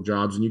entry level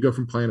jobs. And you go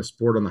from playing a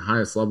sport on the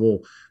highest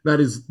level that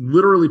is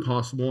literally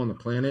possible on the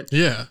planet.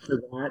 Yeah. To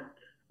that.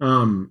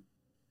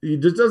 It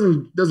just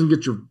doesn't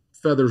get your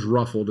feathers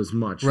ruffled as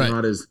much. Right. You're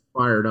not as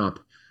fired up.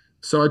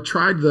 So I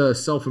tried the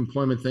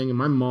self-employment thing, and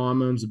my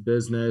mom owns a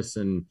business,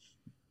 and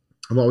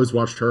I've always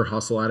watched her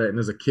hustle at it. And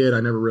as a kid, I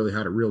never really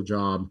had a real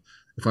job.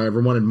 If I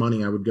ever wanted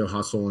money, I would go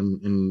hustle.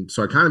 And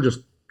so I kind of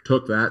just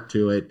took that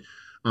to it.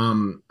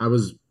 I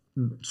was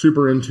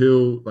super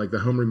into, like, the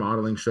home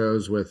remodeling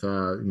shows with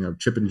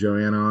Chip and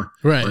Joanna.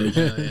 Right. I love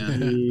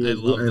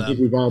that. I think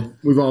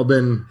we've all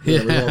been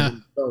victim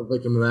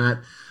of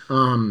that.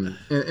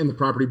 And the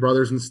Property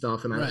Brothers and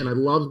stuff. And I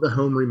love the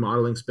home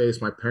remodeling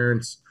space. My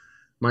parents,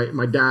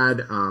 my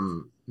dad,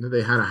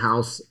 they had a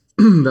house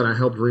that I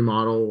helped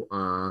remodel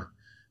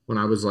when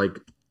I was, like,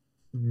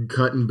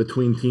 cutting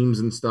between teams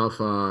and stuff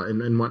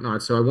and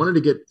whatnot. So I wanted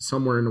to get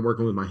somewhere into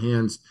working with my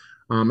hands.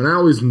 And I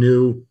always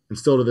knew, and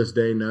still to this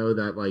day know,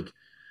 that, like,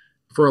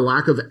 for a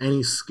lack of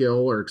any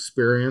skill or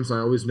experience, I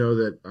always know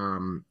that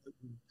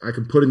I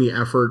can put in the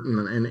effort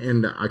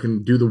and I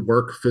can do the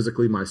work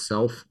physically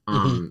myself.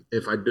 Mm-hmm.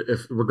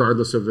 If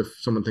regardless of if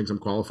someone thinks I'm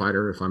qualified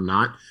or if I'm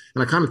not.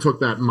 And I kind of took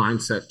that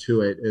mindset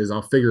to it, is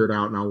I'll figure it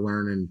out and I'll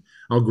learn and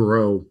I'll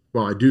grow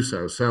while I do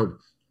so. So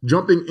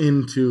jumping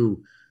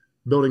into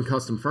building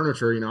custom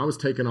furniture, I was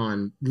taking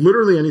on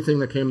literally anything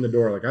that came in the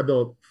door. Like, I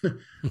built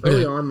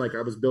early on, like,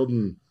 I was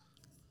building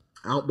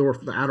outdoor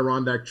the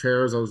Adirondack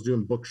chairs. I was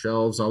doing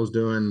bookshelves. I was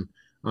doing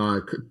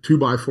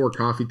 2x4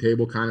 coffee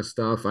table kind of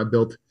stuff.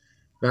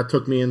 That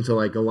took me into,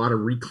 like, a lot of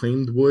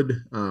reclaimed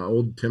wood,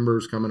 old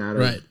timbers coming out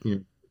of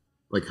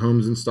like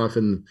homes and stuff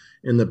in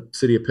the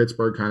city of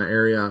Pittsburgh kind of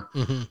area.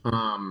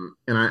 Mm-hmm.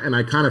 And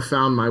I kind of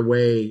found my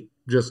way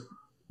just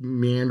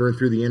meandering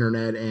through the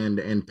internet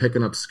and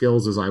picking up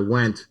skills as I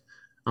went.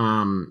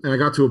 And I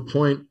got to a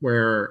point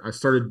where I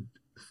started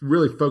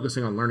really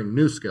focusing on learning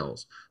new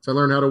skills. So I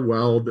learned how to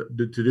weld,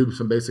 to do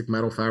some basic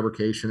metal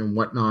fabrication and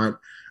whatnot.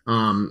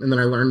 And then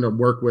I learned to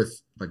work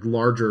with, like,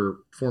 larger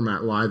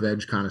format live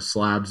edge kind of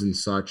slabs and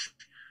such.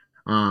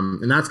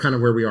 And that's kind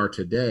of where we are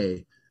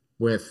today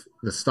with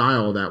the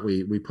style that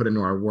we put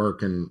into our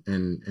work and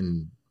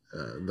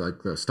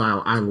like the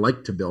style I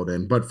like to build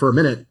in. But for a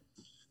minute,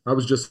 I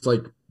was just,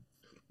 like,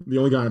 the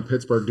only guy in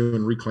Pittsburgh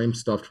doing reclaimed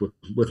stuff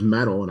with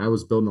metal. And I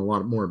was building a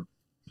lot more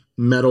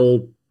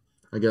metal,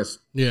 I guess,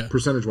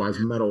 percentage wise,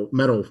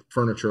 metal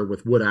furniture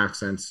with wood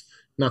accents.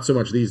 Not so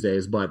much these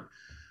days, but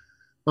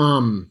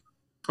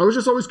I was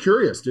just always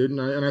curious, dude.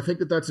 And I think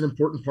that that's an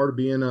important part of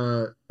being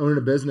owning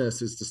a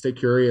business, is to stay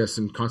curious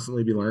and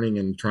constantly be learning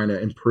and trying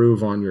to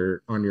improve on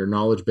your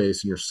knowledge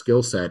base and your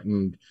skill set.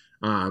 And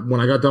when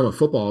I got done with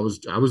football,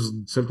 I was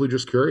simply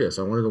just curious.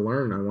 I wanted to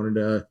learn. I wanted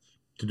to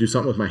do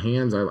something with my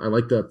hands. I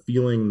like the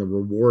feeling, the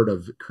reward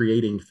of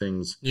creating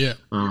things. Yeah.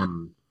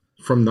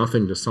 from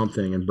nothing to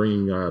something and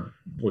bringing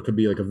what could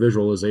be like a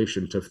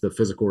visualization to the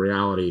physical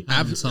reality.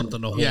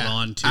 Something to hold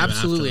on to.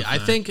 Absolutely. I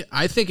think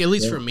at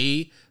least for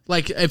me,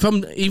 like if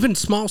I'm even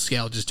small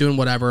scale, just doing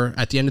whatever,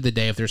 at the end of the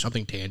day, if there's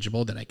something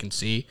tangible that I can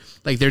see,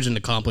 like there's an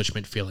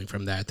accomplishment feeling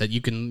from that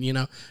you can, you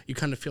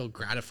kind of feel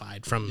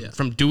gratified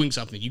from doing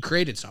something. You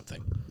created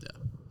something. Yeah.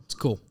 It's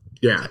cool.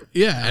 Yeah.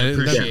 Yeah. I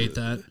appreciate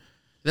that.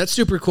 That's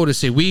super cool to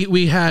see.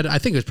 We had, I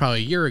think it was probably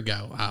a year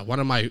ago, one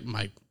of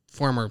my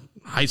former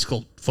high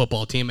school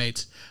football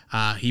teammates,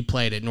 he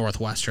played at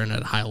Northwestern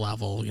at a high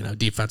level,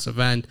 defensive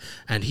end,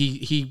 and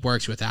he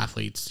works with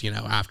athletes,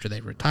 after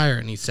they retire,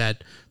 and he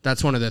said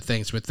that's one of the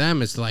things with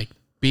them is like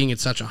being at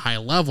such a high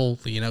level,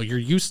 you're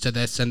used to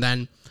this, and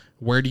then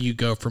where do you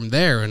go from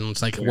there? And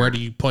it's like, where do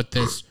you put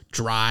this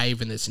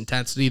drive and this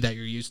intensity that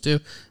you're used to,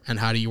 and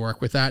how do you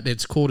work with that?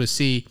 It's cool to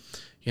see,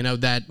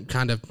 that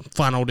kind of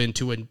funneled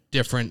into a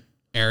different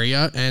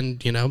area,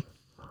 and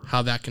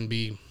how that can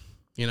be,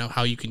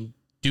 how you can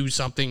do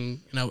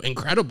something,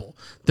 incredible.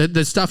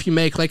 The stuff you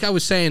make, like I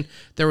was saying,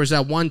 there was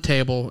that one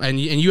table, and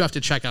you have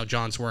to check out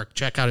John's work,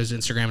 check out his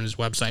Instagram and his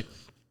website.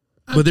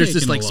 But there's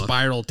this like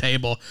spiral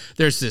table.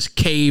 There's this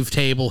cave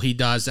table he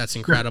does that's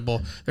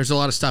incredible. There's a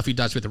lot of stuff he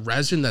does with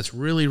resin that's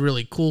really,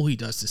 really cool. He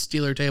does the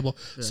Steeler table.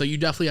 Yeah. So you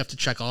definitely have to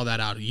check all that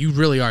out. You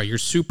really are. You're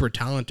super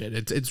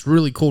talented. It's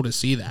really cool to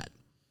see that.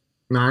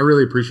 No, I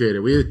really appreciate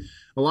it.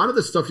 A lot of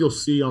the stuff you'll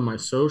see on my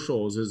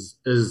socials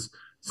is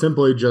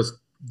simply just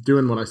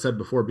doing what I said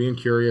before, being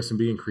curious and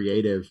being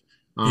creative.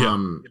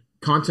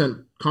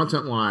 Content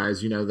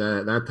wise,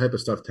 that type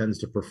of stuff tends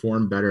to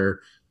perform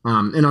better.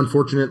 And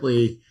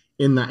unfortunately,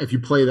 in that, if you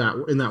play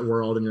that in that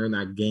world and you're in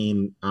that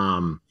game,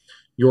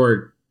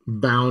 you're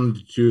bound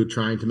to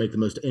trying to make the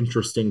most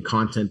interesting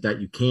content that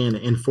you can.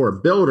 And for a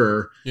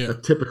builder,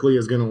 that typically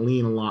is going to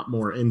lean a lot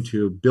more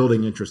into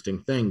building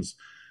interesting things.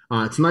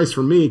 It's nice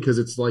for me because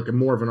it's like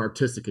more of an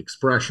artistic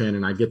expression,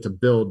 and I get to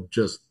build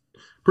just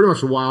pretty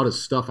much the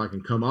wildest stuff I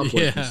can come up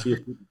with and see if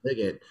people dig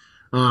it.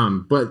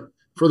 But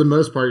for the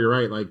most part, you're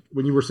right. Like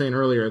when you were saying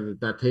earlier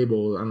that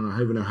table, I don't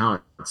even know how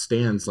it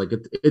stands. Like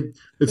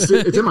it's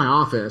in my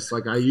office.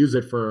 Like I use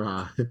it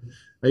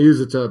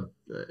to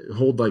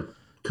hold like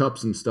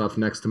cups and stuff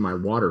next to my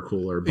water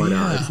cooler. But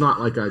it's not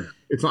like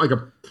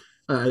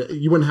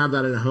you wouldn't have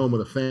that in a home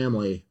with a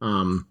family.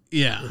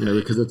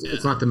 Because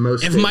it's not the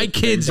most. If my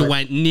kids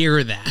went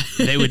near that,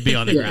 they would be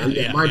on the ground.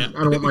 I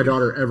don't want my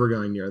daughter ever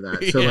going near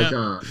that.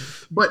 So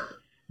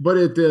but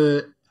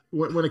it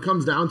when it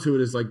comes down to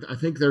it is like, I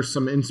think there's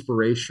some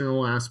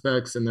inspirational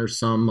aspects and there's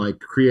some like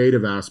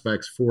creative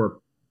aspects for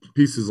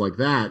pieces like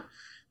that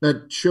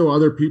show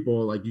other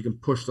people like you can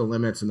push the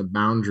limits and the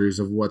boundaries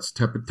of what's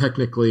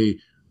technically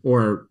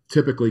or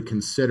typically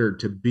considered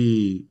to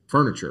be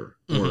furniture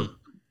or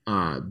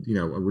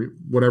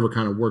whatever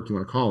kind of work you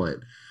want to call it.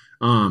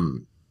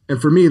 And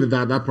for me,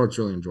 that part's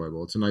really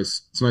enjoyable. It's a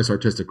nice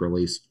artistic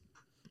release.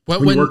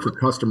 When you work for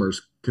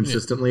customers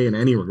consistently in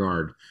any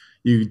regard,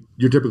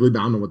 you're typically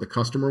bound to what the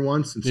customer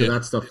wants. And so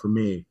that stuff for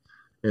me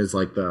is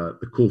like the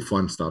cool,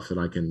 fun stuff that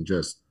I can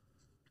just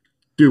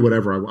do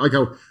whatever I want.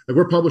 Like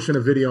we're publishing a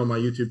video on my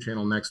YouTube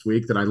channel next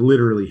week that I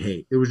literally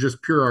hate. It was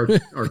just pure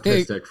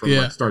artistic from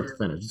like start to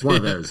finish. It's one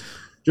of those.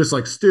 Just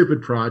like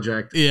stupid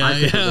project. I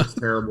think it looks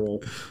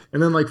terrible.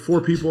 And then like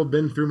 4 people have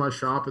been through my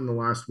shop in the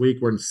last week.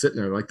 We're sitting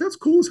there like, that's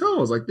cool as hell. I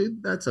was like,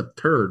 dude, that's a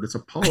turd. It's a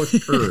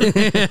polished turd.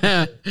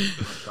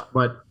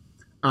 But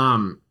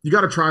you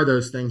got to try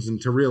those things and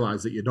to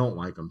realize that you don't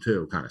like them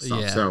too, kind of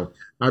stuff. So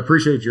I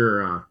appreciate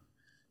you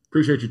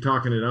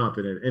talking it up.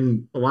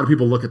 And a lot of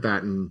people look at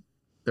that and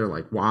they're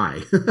like,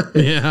 why?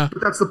 But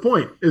that's the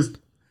point is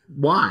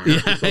why?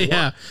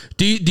 Why?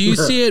 Do you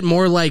see it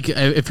more like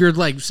if you're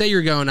like, say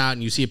you're going out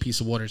and you see a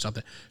piece of wood or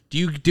something, do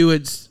you do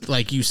it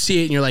like you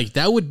see it and you're like,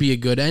 that would be a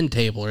good end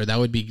table or that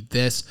would be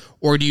this,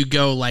 or do you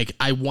go like,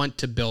 I want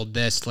to build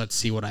this, let's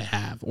see what I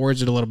have, or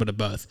is it a little bit of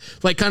both?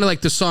 Like kind of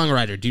like the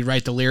songwriter, do you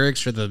write the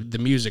lyrics or the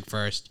music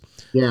first?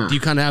 Do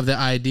you kind of have the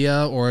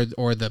idea or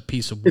the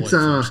piece of wood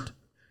first?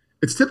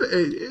 It's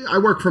typically, I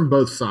work from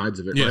both sides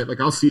of it, right?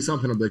 Like I'll see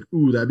something, I'm like,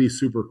 ooh, that'd be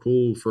super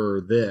cool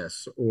for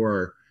this,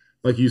 or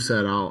like you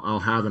said, I'll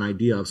have an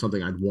idea of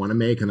something I'd want to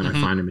make, and then I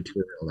find a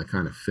material that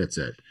kind of fits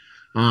it.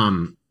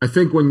 I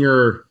think when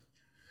you're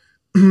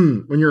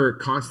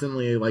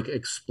constantly like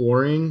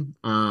exploring,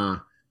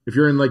 if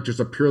you're in like just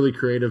a purely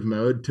creative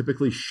mode,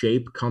 typically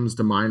shape comes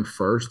to mind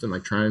first, and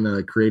like trying to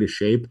like create a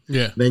shape.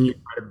 Then you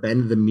try to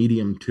bend the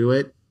medium to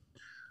it.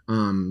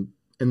 And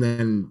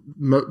then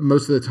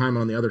most of the time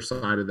on the other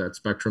side of that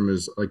spectrum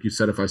is, like you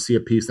said, if I see a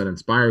piece that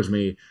inspires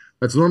me,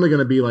 that's normally going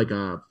to be like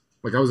I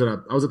was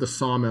at the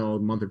sawmill a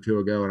month or 2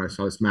 ago, and I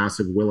saw this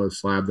massive willow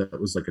slab that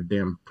was like a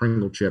damn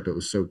Pringle chip. It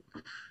was so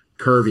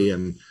curvy,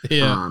 and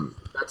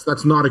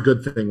that's not a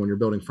good thing when you're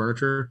building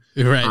furniture.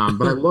 Right.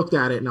 But I looked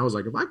at it and I was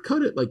like, if I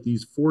cut it like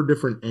these 4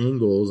 different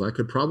angles, I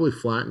could probably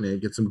flatten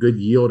it, get some good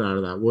yield out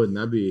of that wood, and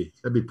that'd be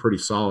pretty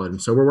solid.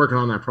 And so we're working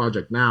on that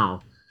project now,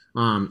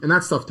 and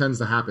that stuff tends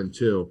to happen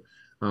too.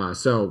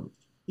 So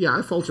yeah,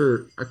 I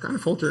kind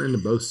of filter into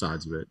both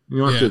sides of it. You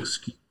don't have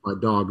to my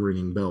dog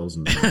ringing bells.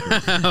 And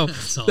no,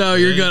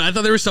 you're good. I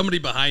thought there was somebody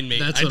behind me.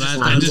 That's what I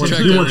thought.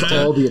 He wants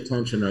all the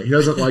attention. Right? He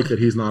doesn't like that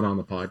he's not on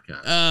the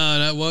podcast.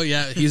 Well,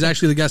 yeah, he's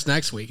actually the guest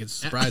next week. It's a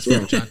surprise for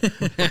him, John.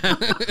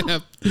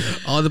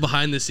 All the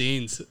behind the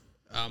scenes.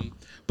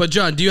 But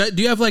John, do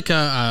you have like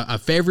a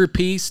favorite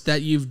piece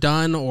that you've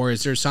done, or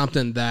is there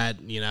something that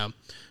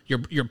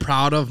you're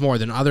proud of more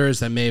than others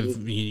that may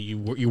have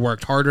you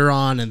worked harder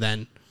on, and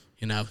then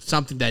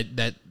something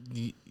that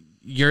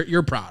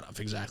you're proud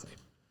of? Exactly.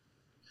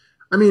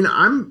 I mean,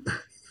 I'm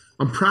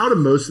proud of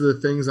most of the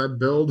things I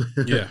build.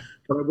 Yeah.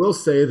 But I will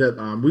say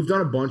that we've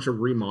done a bunch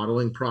of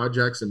remodeling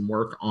projects and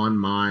work on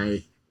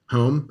my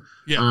home.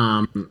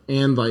 Yeah.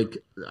 And like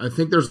I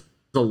think there's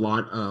a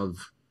lot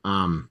of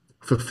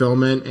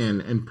fulfillment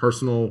and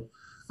personal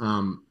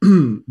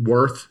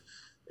worth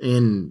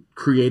in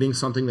creating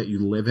something that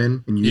you live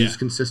in and use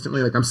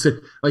consistently. Like I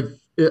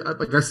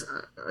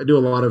do a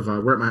lot of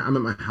I'm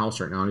at my house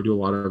right now, and I do a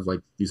lot of like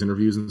these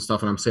interviews and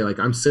stuff, and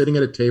I'm sitting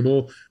at a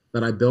table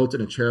that I built,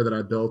 in a chair that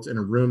I built, in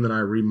a room that I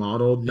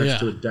remodeled,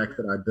 next to a deck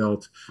that I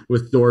built,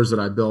 with doors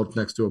that I built,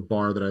 next to a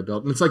bar that I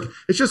built. And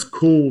it's just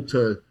cool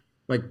to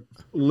like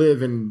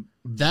live and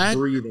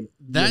breathe.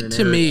 That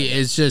to me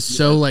is just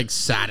so like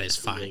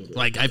satisfying.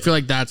 Like I feel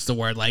like that's the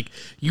word. Like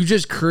you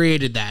just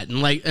created that,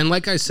 and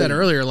like I said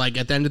earlier, like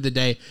at the end of the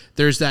day,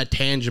 there's that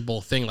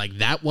tangible thing. Like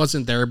that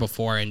wasn't there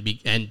before, and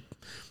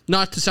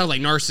not to sound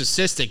like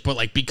narcissistic, but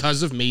like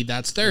because of me,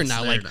 that's there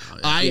now. Like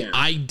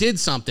I did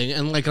something,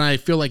 and I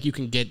feel like you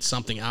can get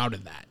something out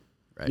of that.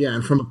 Right? Yeah,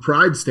 and from a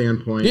pride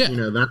standpoint,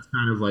 that's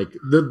kind of like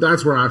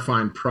that's where I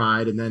find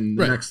pride, and then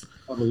the next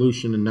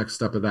evolution and next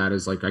step of that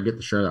is like I get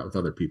to share that with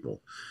other people.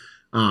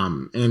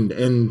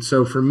 And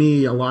so for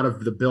me, a lot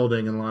of the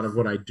building and a lot of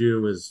what I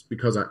do is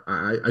because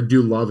I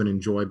do love and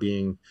enjoy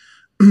being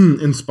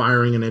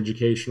inspiring and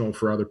educational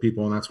for other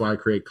people, and that's why I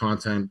create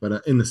content.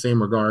 But in the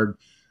same regard,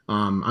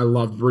 I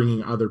love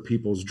bringing other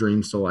people's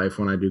dreams to life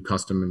when I do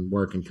custom and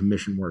work and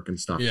commission work and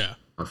stuff. Yeah.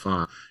 If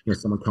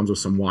someone comes with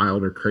some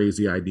wild or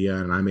crazy idea,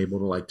 and I'm able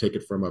to like take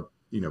it from a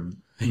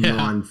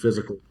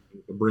non-physical,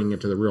 bring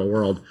it to the real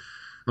world.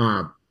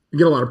 I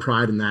get a lot of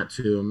pride in that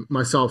too,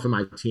 myself and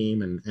my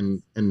team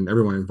and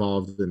everyone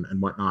involved and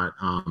whatnot.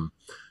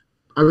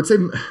 I would say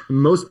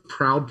most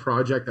proud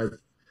project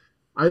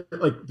I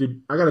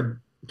got a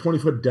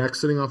 20-foot deck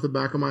sitting off the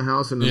back of my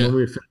house, and then when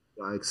we finished,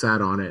 I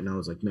sat on it and I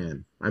was like,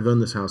 man, I've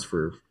owned this house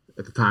for,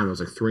 at the time it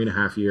was like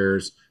 3.5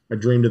 years. I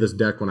dreamed of this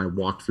deck when I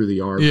walked through the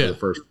yard for the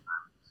first time,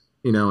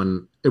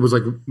 and it was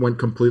like went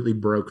completely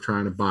broke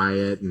trying to buy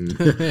it, and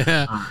got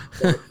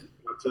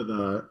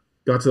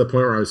to the point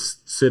where I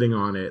was sitting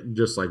on it and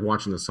just like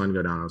watching the sun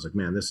go down. I was like,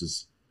 man, this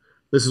is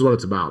what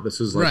it's about.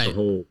 This is like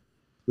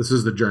this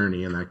is the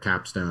journey and that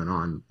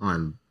capstone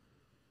on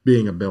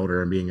being a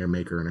builder and being a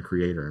maker and a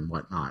creator and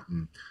whatnot.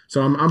 And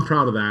so I'm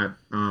proud of that.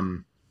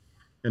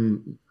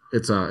 And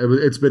it's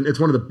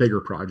one of the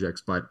bigger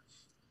projects, but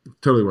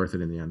totally worth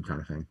it in the end,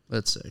 kind of thing.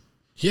 Let's see.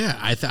 Yeah,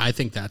 I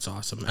think that's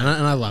awesome, and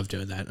I love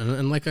doing that.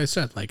 And like I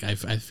said, like I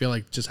feel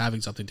like just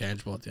having something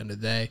tangible at the end of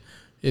the day,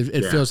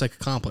 it feels like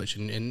accomplished,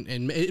 and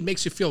it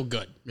makes you feel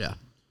good. Yeah,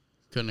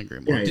 couldn't agree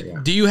more.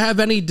 Do you have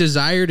any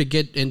desire to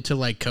get into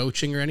like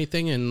coaching or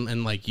anything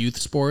in like youth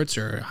sports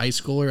or high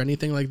school or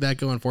anything like that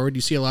going forward?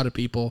 You see a lot of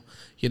people,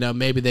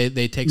 maybe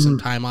they take some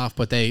time off,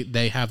 but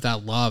they have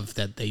that love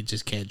that they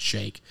just can't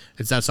shake.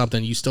 Is that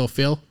something you still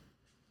feel?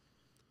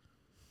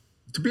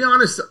 To be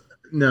honest,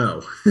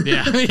 no.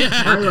 Yeah.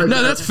 No,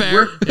 that's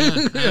fair.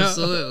 Yeah,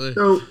 absolutely.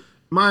 So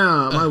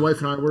my wife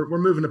and I we're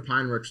moving to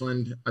Pine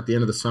Richland at the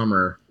end of the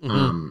summer,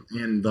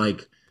 and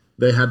like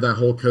they had that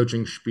whole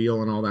coaching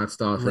spiel and all that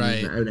stuff.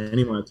 Right. And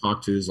anyone I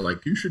talk to is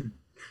like, you should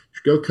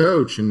go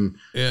coach. And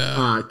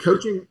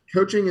coaching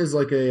is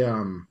like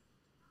I'm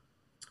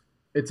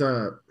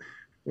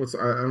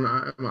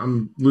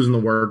losing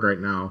the word right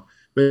now,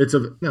 but it's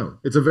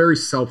a very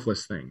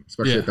selfless thing,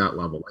 especially at that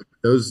level. Like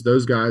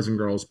those guys and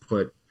girls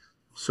put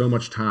so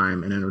much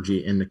time and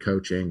energy into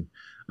coaching.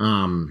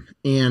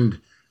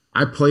 And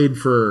I played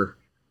for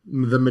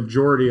the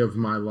majority of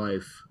my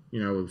life,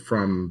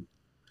 from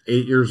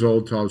 8 years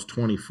old till I was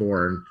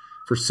 24. And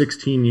for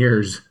 16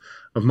 years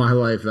of my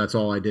life, that's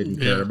all I did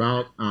and cared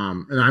about.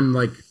 And I'm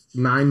like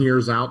 9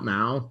 years out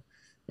now,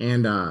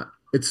 and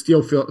it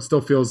still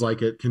feels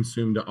like it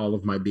consumed all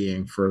of my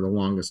being for the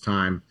longest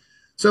time.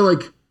 So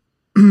like,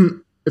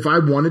 if I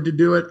wanted to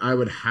do it, I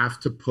would have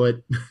to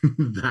put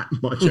that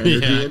much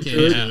energy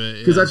into it,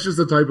 because that's just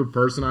the type of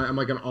person I'm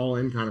like an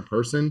all-in kind of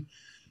person.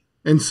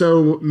 And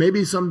so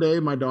maybe someday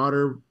my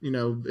daughter,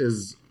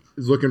 is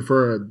looking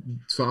for a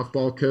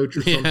softball coach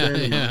or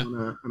something,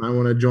 and I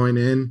want to join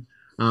in.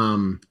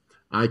 I'll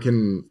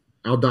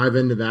dive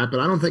into that, but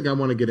I don't think I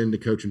want to get into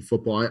coaching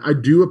football.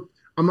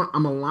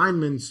 I'm a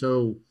lineman,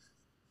 so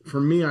for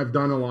me, I've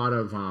done a lot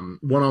of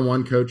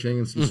one-on-one coaching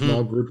and some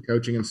small group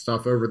coaching and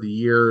stuff over the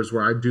years,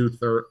 where I do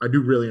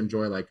really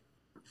enjoy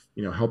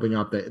helping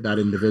out that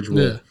individual.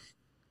 Yeah.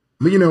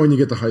 But when you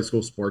get to high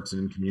school sports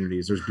and in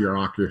communities, there's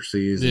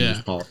bureaucracies and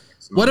there's politics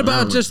What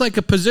about just like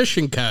a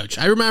position coach?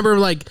 I remember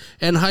like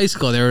in high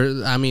school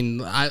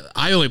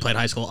I only played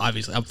high school,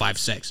 obviously. I'm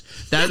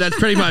 5'6". That's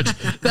pretty much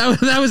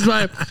that was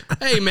my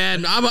hey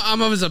man, I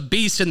was a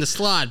beast in the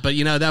slot, but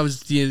that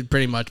was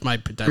pretty much my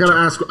potential.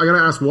 I gotta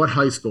ask what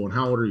high school and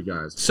how old are you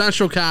guys?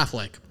 Central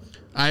Catholic.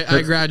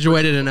 I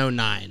graduated in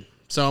 2009,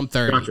 so I'm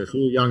 30. Gotcha. So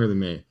you're younger than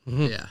me.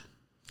 Mm-hmm. Yeah.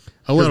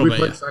 A little bit. We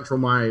played Central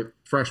my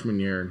freshman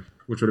year,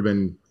 which would have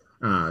been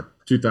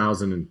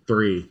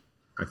 2003,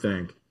 I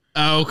think.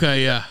 Oh,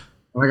 okay, yeah.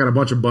 I got a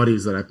bunch of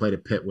buddies that I played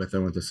at Pitt with. I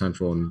went to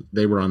Central, and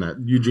they were on that.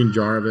 Eugene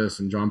Jarvis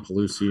and John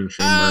Pelusi and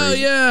Shane Murray. Oh,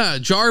 yeah.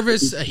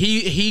 Jarvis,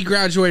 he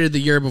graduated the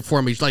year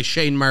before me, like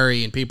Shane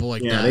Murray and people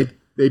like that. Yeah,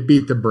 they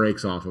beat the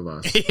brakes off of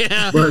us.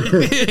 Yeah.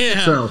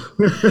 So,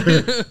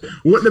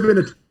 wouldn't have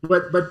been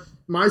but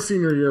my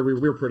senior year, we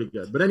were pretty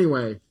good. But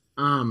anyway,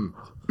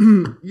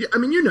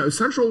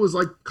 Central was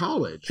like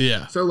college.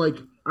 Yeah. So, like,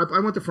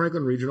 I went to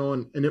Franklin Regional,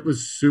 and it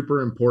was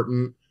super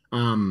important.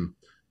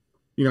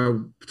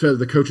 To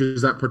the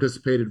coaches that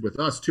participated with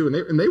us too.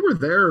 And they were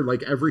there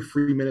like every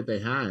free minute they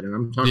had. And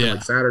I'm talking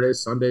like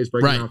Saturdays, Sundays,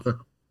 breaking out and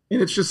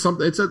it's just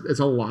something, it's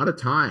a lot of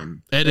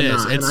time. It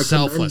is. It's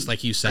selfless,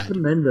 like you said. I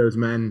commend those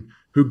men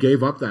who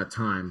gave up that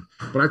time.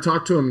 But I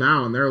talk to them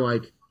now and they're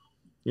like,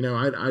 a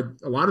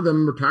lot of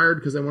them retired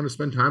because they want to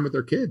spend time with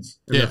their kids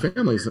and their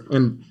families.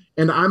 And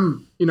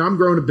I'm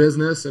growing a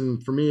business,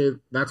 and for me,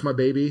 that's my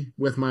baby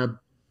with my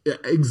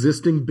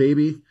existing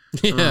baby.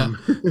 Yeah.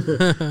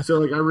 So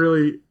like,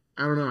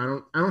 I don't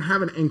know. I don't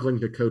have an inkling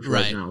to coach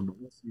right now, but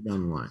we'll see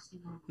down the line.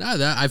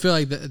 No, I feel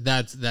like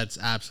that's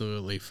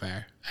absolutely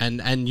fair,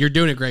 and you're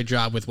doing a great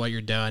job with what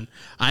you're doing.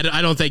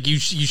 I don't think you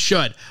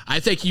should.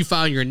 I think you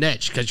found your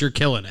niche because you're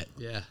killing it.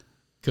 Yeah,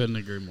 couldn't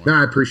agree more. No,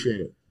 I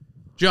appreciate it,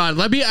 John.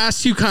 Let me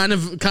ask you kind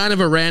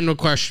of a random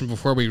question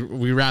before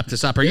we wrap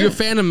this up. Are you a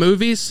fan of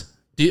movies?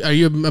 Are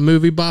you a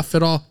movie buff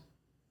at all?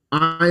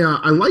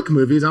 I like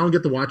movies. I don't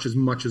get to watch as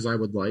much as I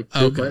would like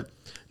to, but.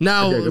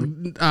 Now,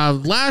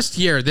 last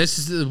year,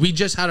 we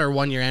just had our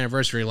 1 year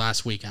anniversary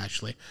last week,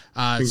 actually.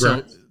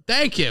 So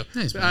thank you.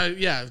 Nice,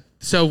 yeah.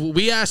 So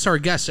we asked our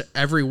guests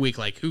every week,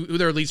 like who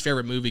their least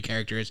favorite movie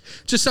character is.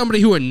 Just somebody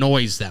who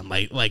annoys them.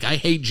 Like I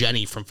hate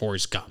Jenny from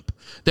Forrest Gump.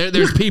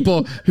 There's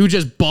people who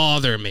just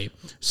bother me.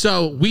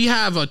 So we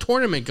have a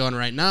tournament going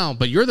right now,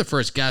 but you're the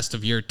first guest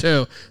of year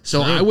 2.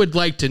 So I would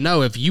like to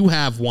know if you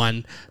have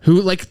one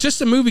who, like,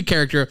 just a movie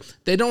character.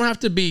 They don't have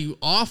to be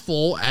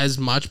awful as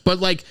much, but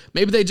like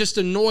maybe they just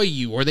annoy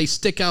you or they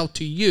stick out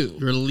to you.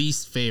 Your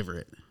least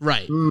favorite.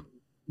 Right.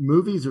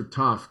 Movies are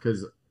tough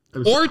because.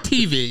 Or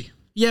TV.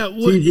 Yeah,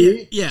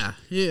 TV? Yeah.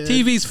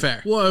 TV's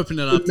fair. We'll open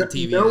it up to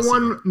TV.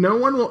 No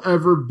one will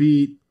ever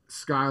beat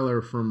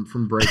Skylar from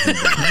Breaking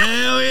Bad.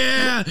 Hell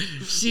yeah!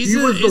 Isn't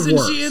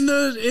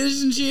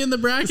she in the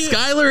bracket?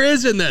 Skylar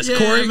is in this.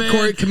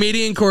 Yeah,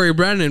 Comedian Corey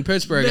Brennan in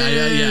Pittsburgh.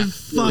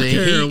 Fuck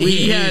her.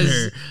 We has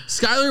her.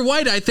 Skylar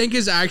White, I think,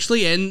 is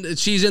actually in.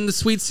 She's in the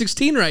Sweet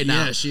 16 right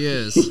now. Yeah, she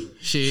is.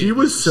 She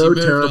was so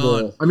terrible.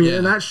 On. I mean,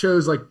 and that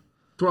show's like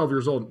 12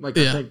 years old. Like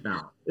I think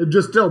now, it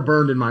just still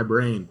burned in my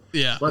brain.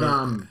 Yeah. But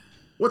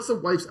what's the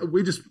wife's?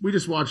 We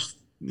just watched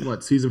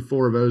season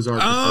 4 of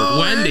Ozark. Oh,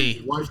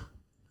 Wendy.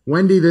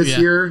 Wendy this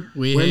year.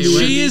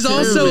 She is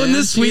also in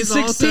the Sweet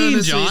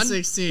 16, John.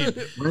 Sweet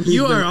 16.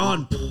 You are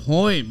on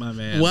point, my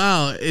man.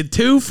 Wow,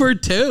 2 for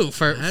 2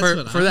 for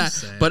that.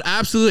 Saying. But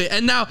absolutely.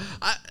 And now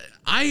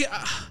I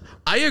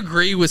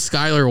agree with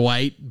Skylar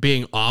White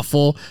being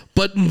awful,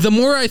 but the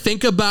more I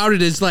think about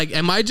it is like,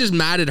 am I just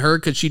mad at her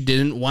because she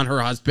didn't want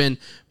her husband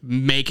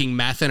making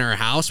meth in her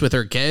house with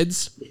her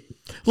kids?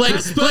 Like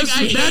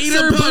I hate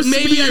her, but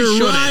maybe I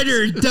shouldn't. Ride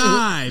or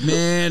die,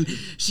 man.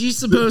 She's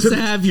supposed to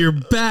have your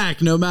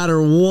back no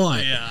matter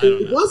what. Yeah,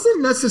 it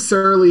wasn't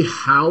necessarily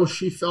how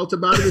she felt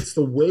about it; it's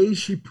the way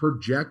she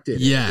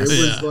projected. Yes,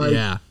 it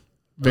was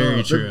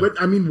very true.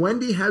 But I mean,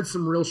 Wendy had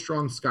some real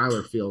strong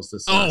Skylar feels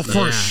this.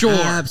 For sure,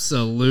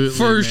 absolutely,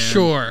 for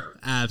sure,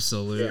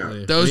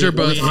 absolutely. Yeah. Those are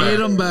both. We hate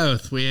them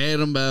both. We hate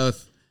them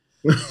both.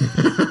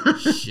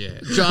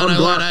 Shit. John,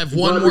 I have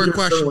one more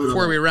question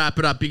before we wrap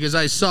it up, because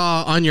I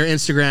saw on your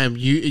Instagram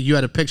you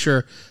had a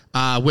picture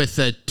with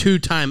the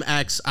 2-time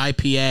X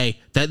IPA,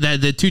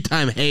 the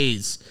 2-time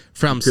Haze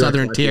from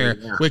Southern Tier,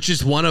 which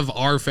is one of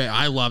our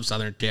I love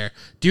Southern Tier.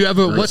 Do you have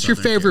what's your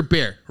favorite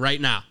beer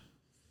right now?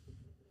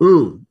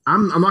 Ooh,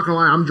 I'm not gonna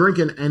lie, I'm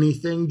drinking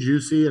anything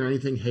juicy and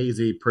anything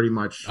hazy pretty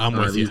much. I'm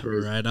with you.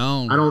 Right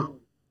on.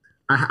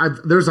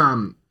 There's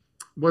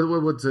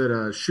what's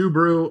it? Shoe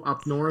Brew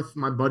up north.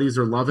 My buddies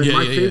are loving.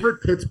 My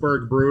favorite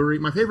Pittsburgh brewery.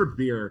 My favorite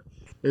beer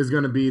is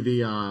going to be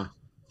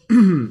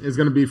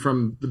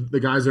from the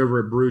guys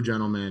over at Brew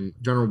Gentleman,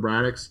 General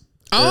Braddock's.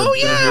 Oh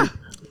yeah.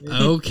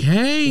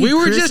 Okay. We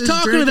were just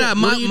talking to that.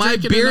 My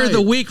beer of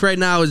the week right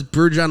now is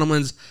Brew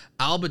Gentleman's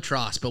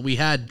Albatross, but we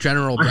had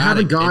General Braddock. I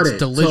haven't got it.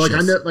 Delicious. So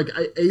I know,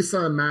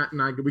 Asa and Matt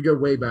and we go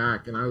way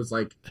back, and I was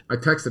like, I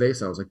texted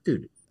Asa. I was like,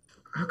 dude,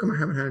 how come I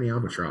haven't had any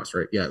Albatross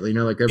right yet?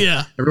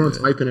 Everyone's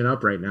hyping it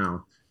up right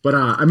now. But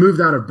I moved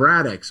out of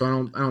Braddock, so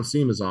I don't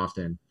see him as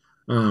often.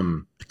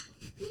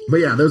 But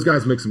yeah, those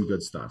guys make some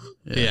good stuff.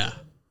 Yeah.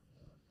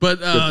 But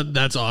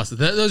that's awesome.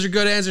 Those are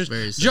good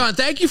answers. John,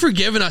 thank you for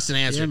giving us an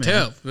answer,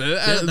 too.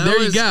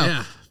 There you go.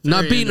 Yeah,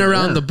 not beating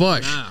around the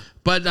bush. Yeah.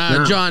 But,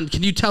 John,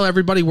 can you tell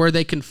everybody where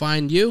they can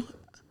find you?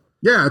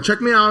 Yeah, check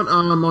me out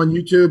on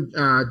YouTube,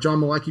 John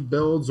Malecki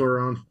Builds, or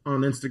on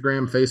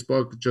Instagram,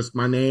 Facebook. Just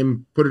my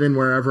name. Put it in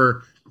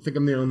wherever. I think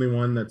I'm the only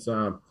one that's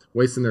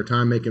wasting their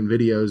time making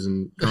videos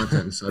and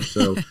content and such.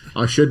 So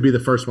I should be the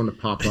first one to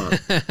pop up.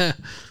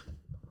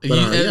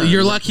 But,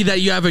 you're lucky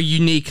that you have a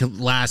unique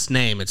last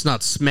name. It's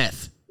not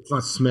Smith. It's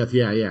not Smith.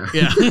 Yeah.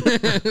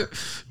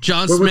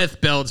 John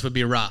Smith Builds would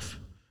be rough.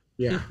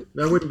 Yeah,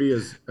 that wouldn't be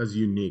as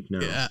unique, no.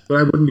 Yeah. But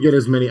I wouldn't get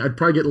as many. I'd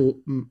probably get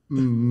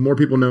more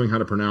people knowing how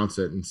to pronounce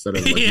it instead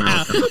of like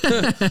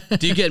Malachi.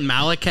 Do you get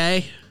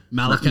Malachi?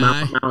 Malachi.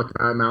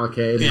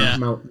 Yeah.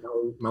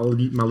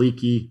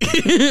 Maliki.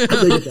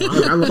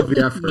 I love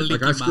the effort.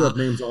 Like I screw up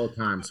names all the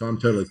time, so I'm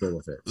totally cool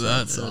with it. So.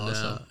 That's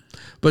awesome.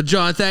 But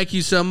John, thank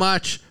you so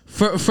much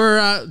for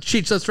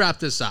Cheech. Let's wrap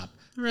this up.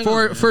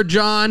 For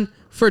John,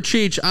 for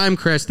Cheech, I'm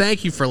Chris.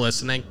 Thank you for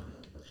listening.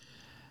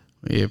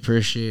 We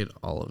appreciate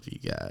all of you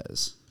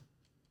guys.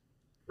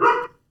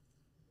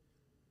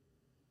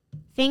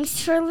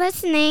 Thanks for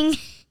listening.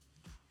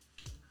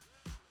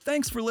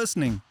 Thanks for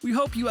listening. We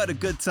hope you had a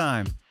good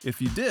time.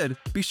 If you did,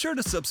 be sure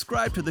to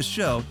subscribe to the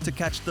show to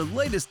catch the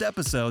latest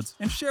episodes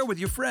and share with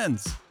your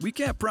friends. We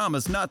can't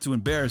promise not to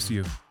embarrass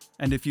you.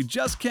 And if you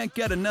just can't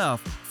get enough,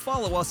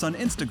 follow us on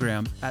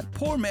Instagram at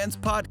Poor Man's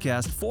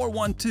Podcast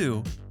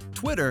 412,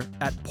 Twitter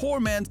at Poor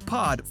Man's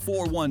Pod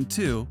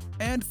 412,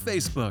 and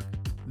Facebook.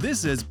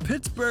 This is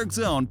Pittsburgh's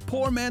own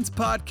Poor Man's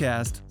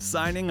Podcast,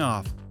 signing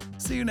off.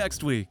 See you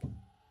next week.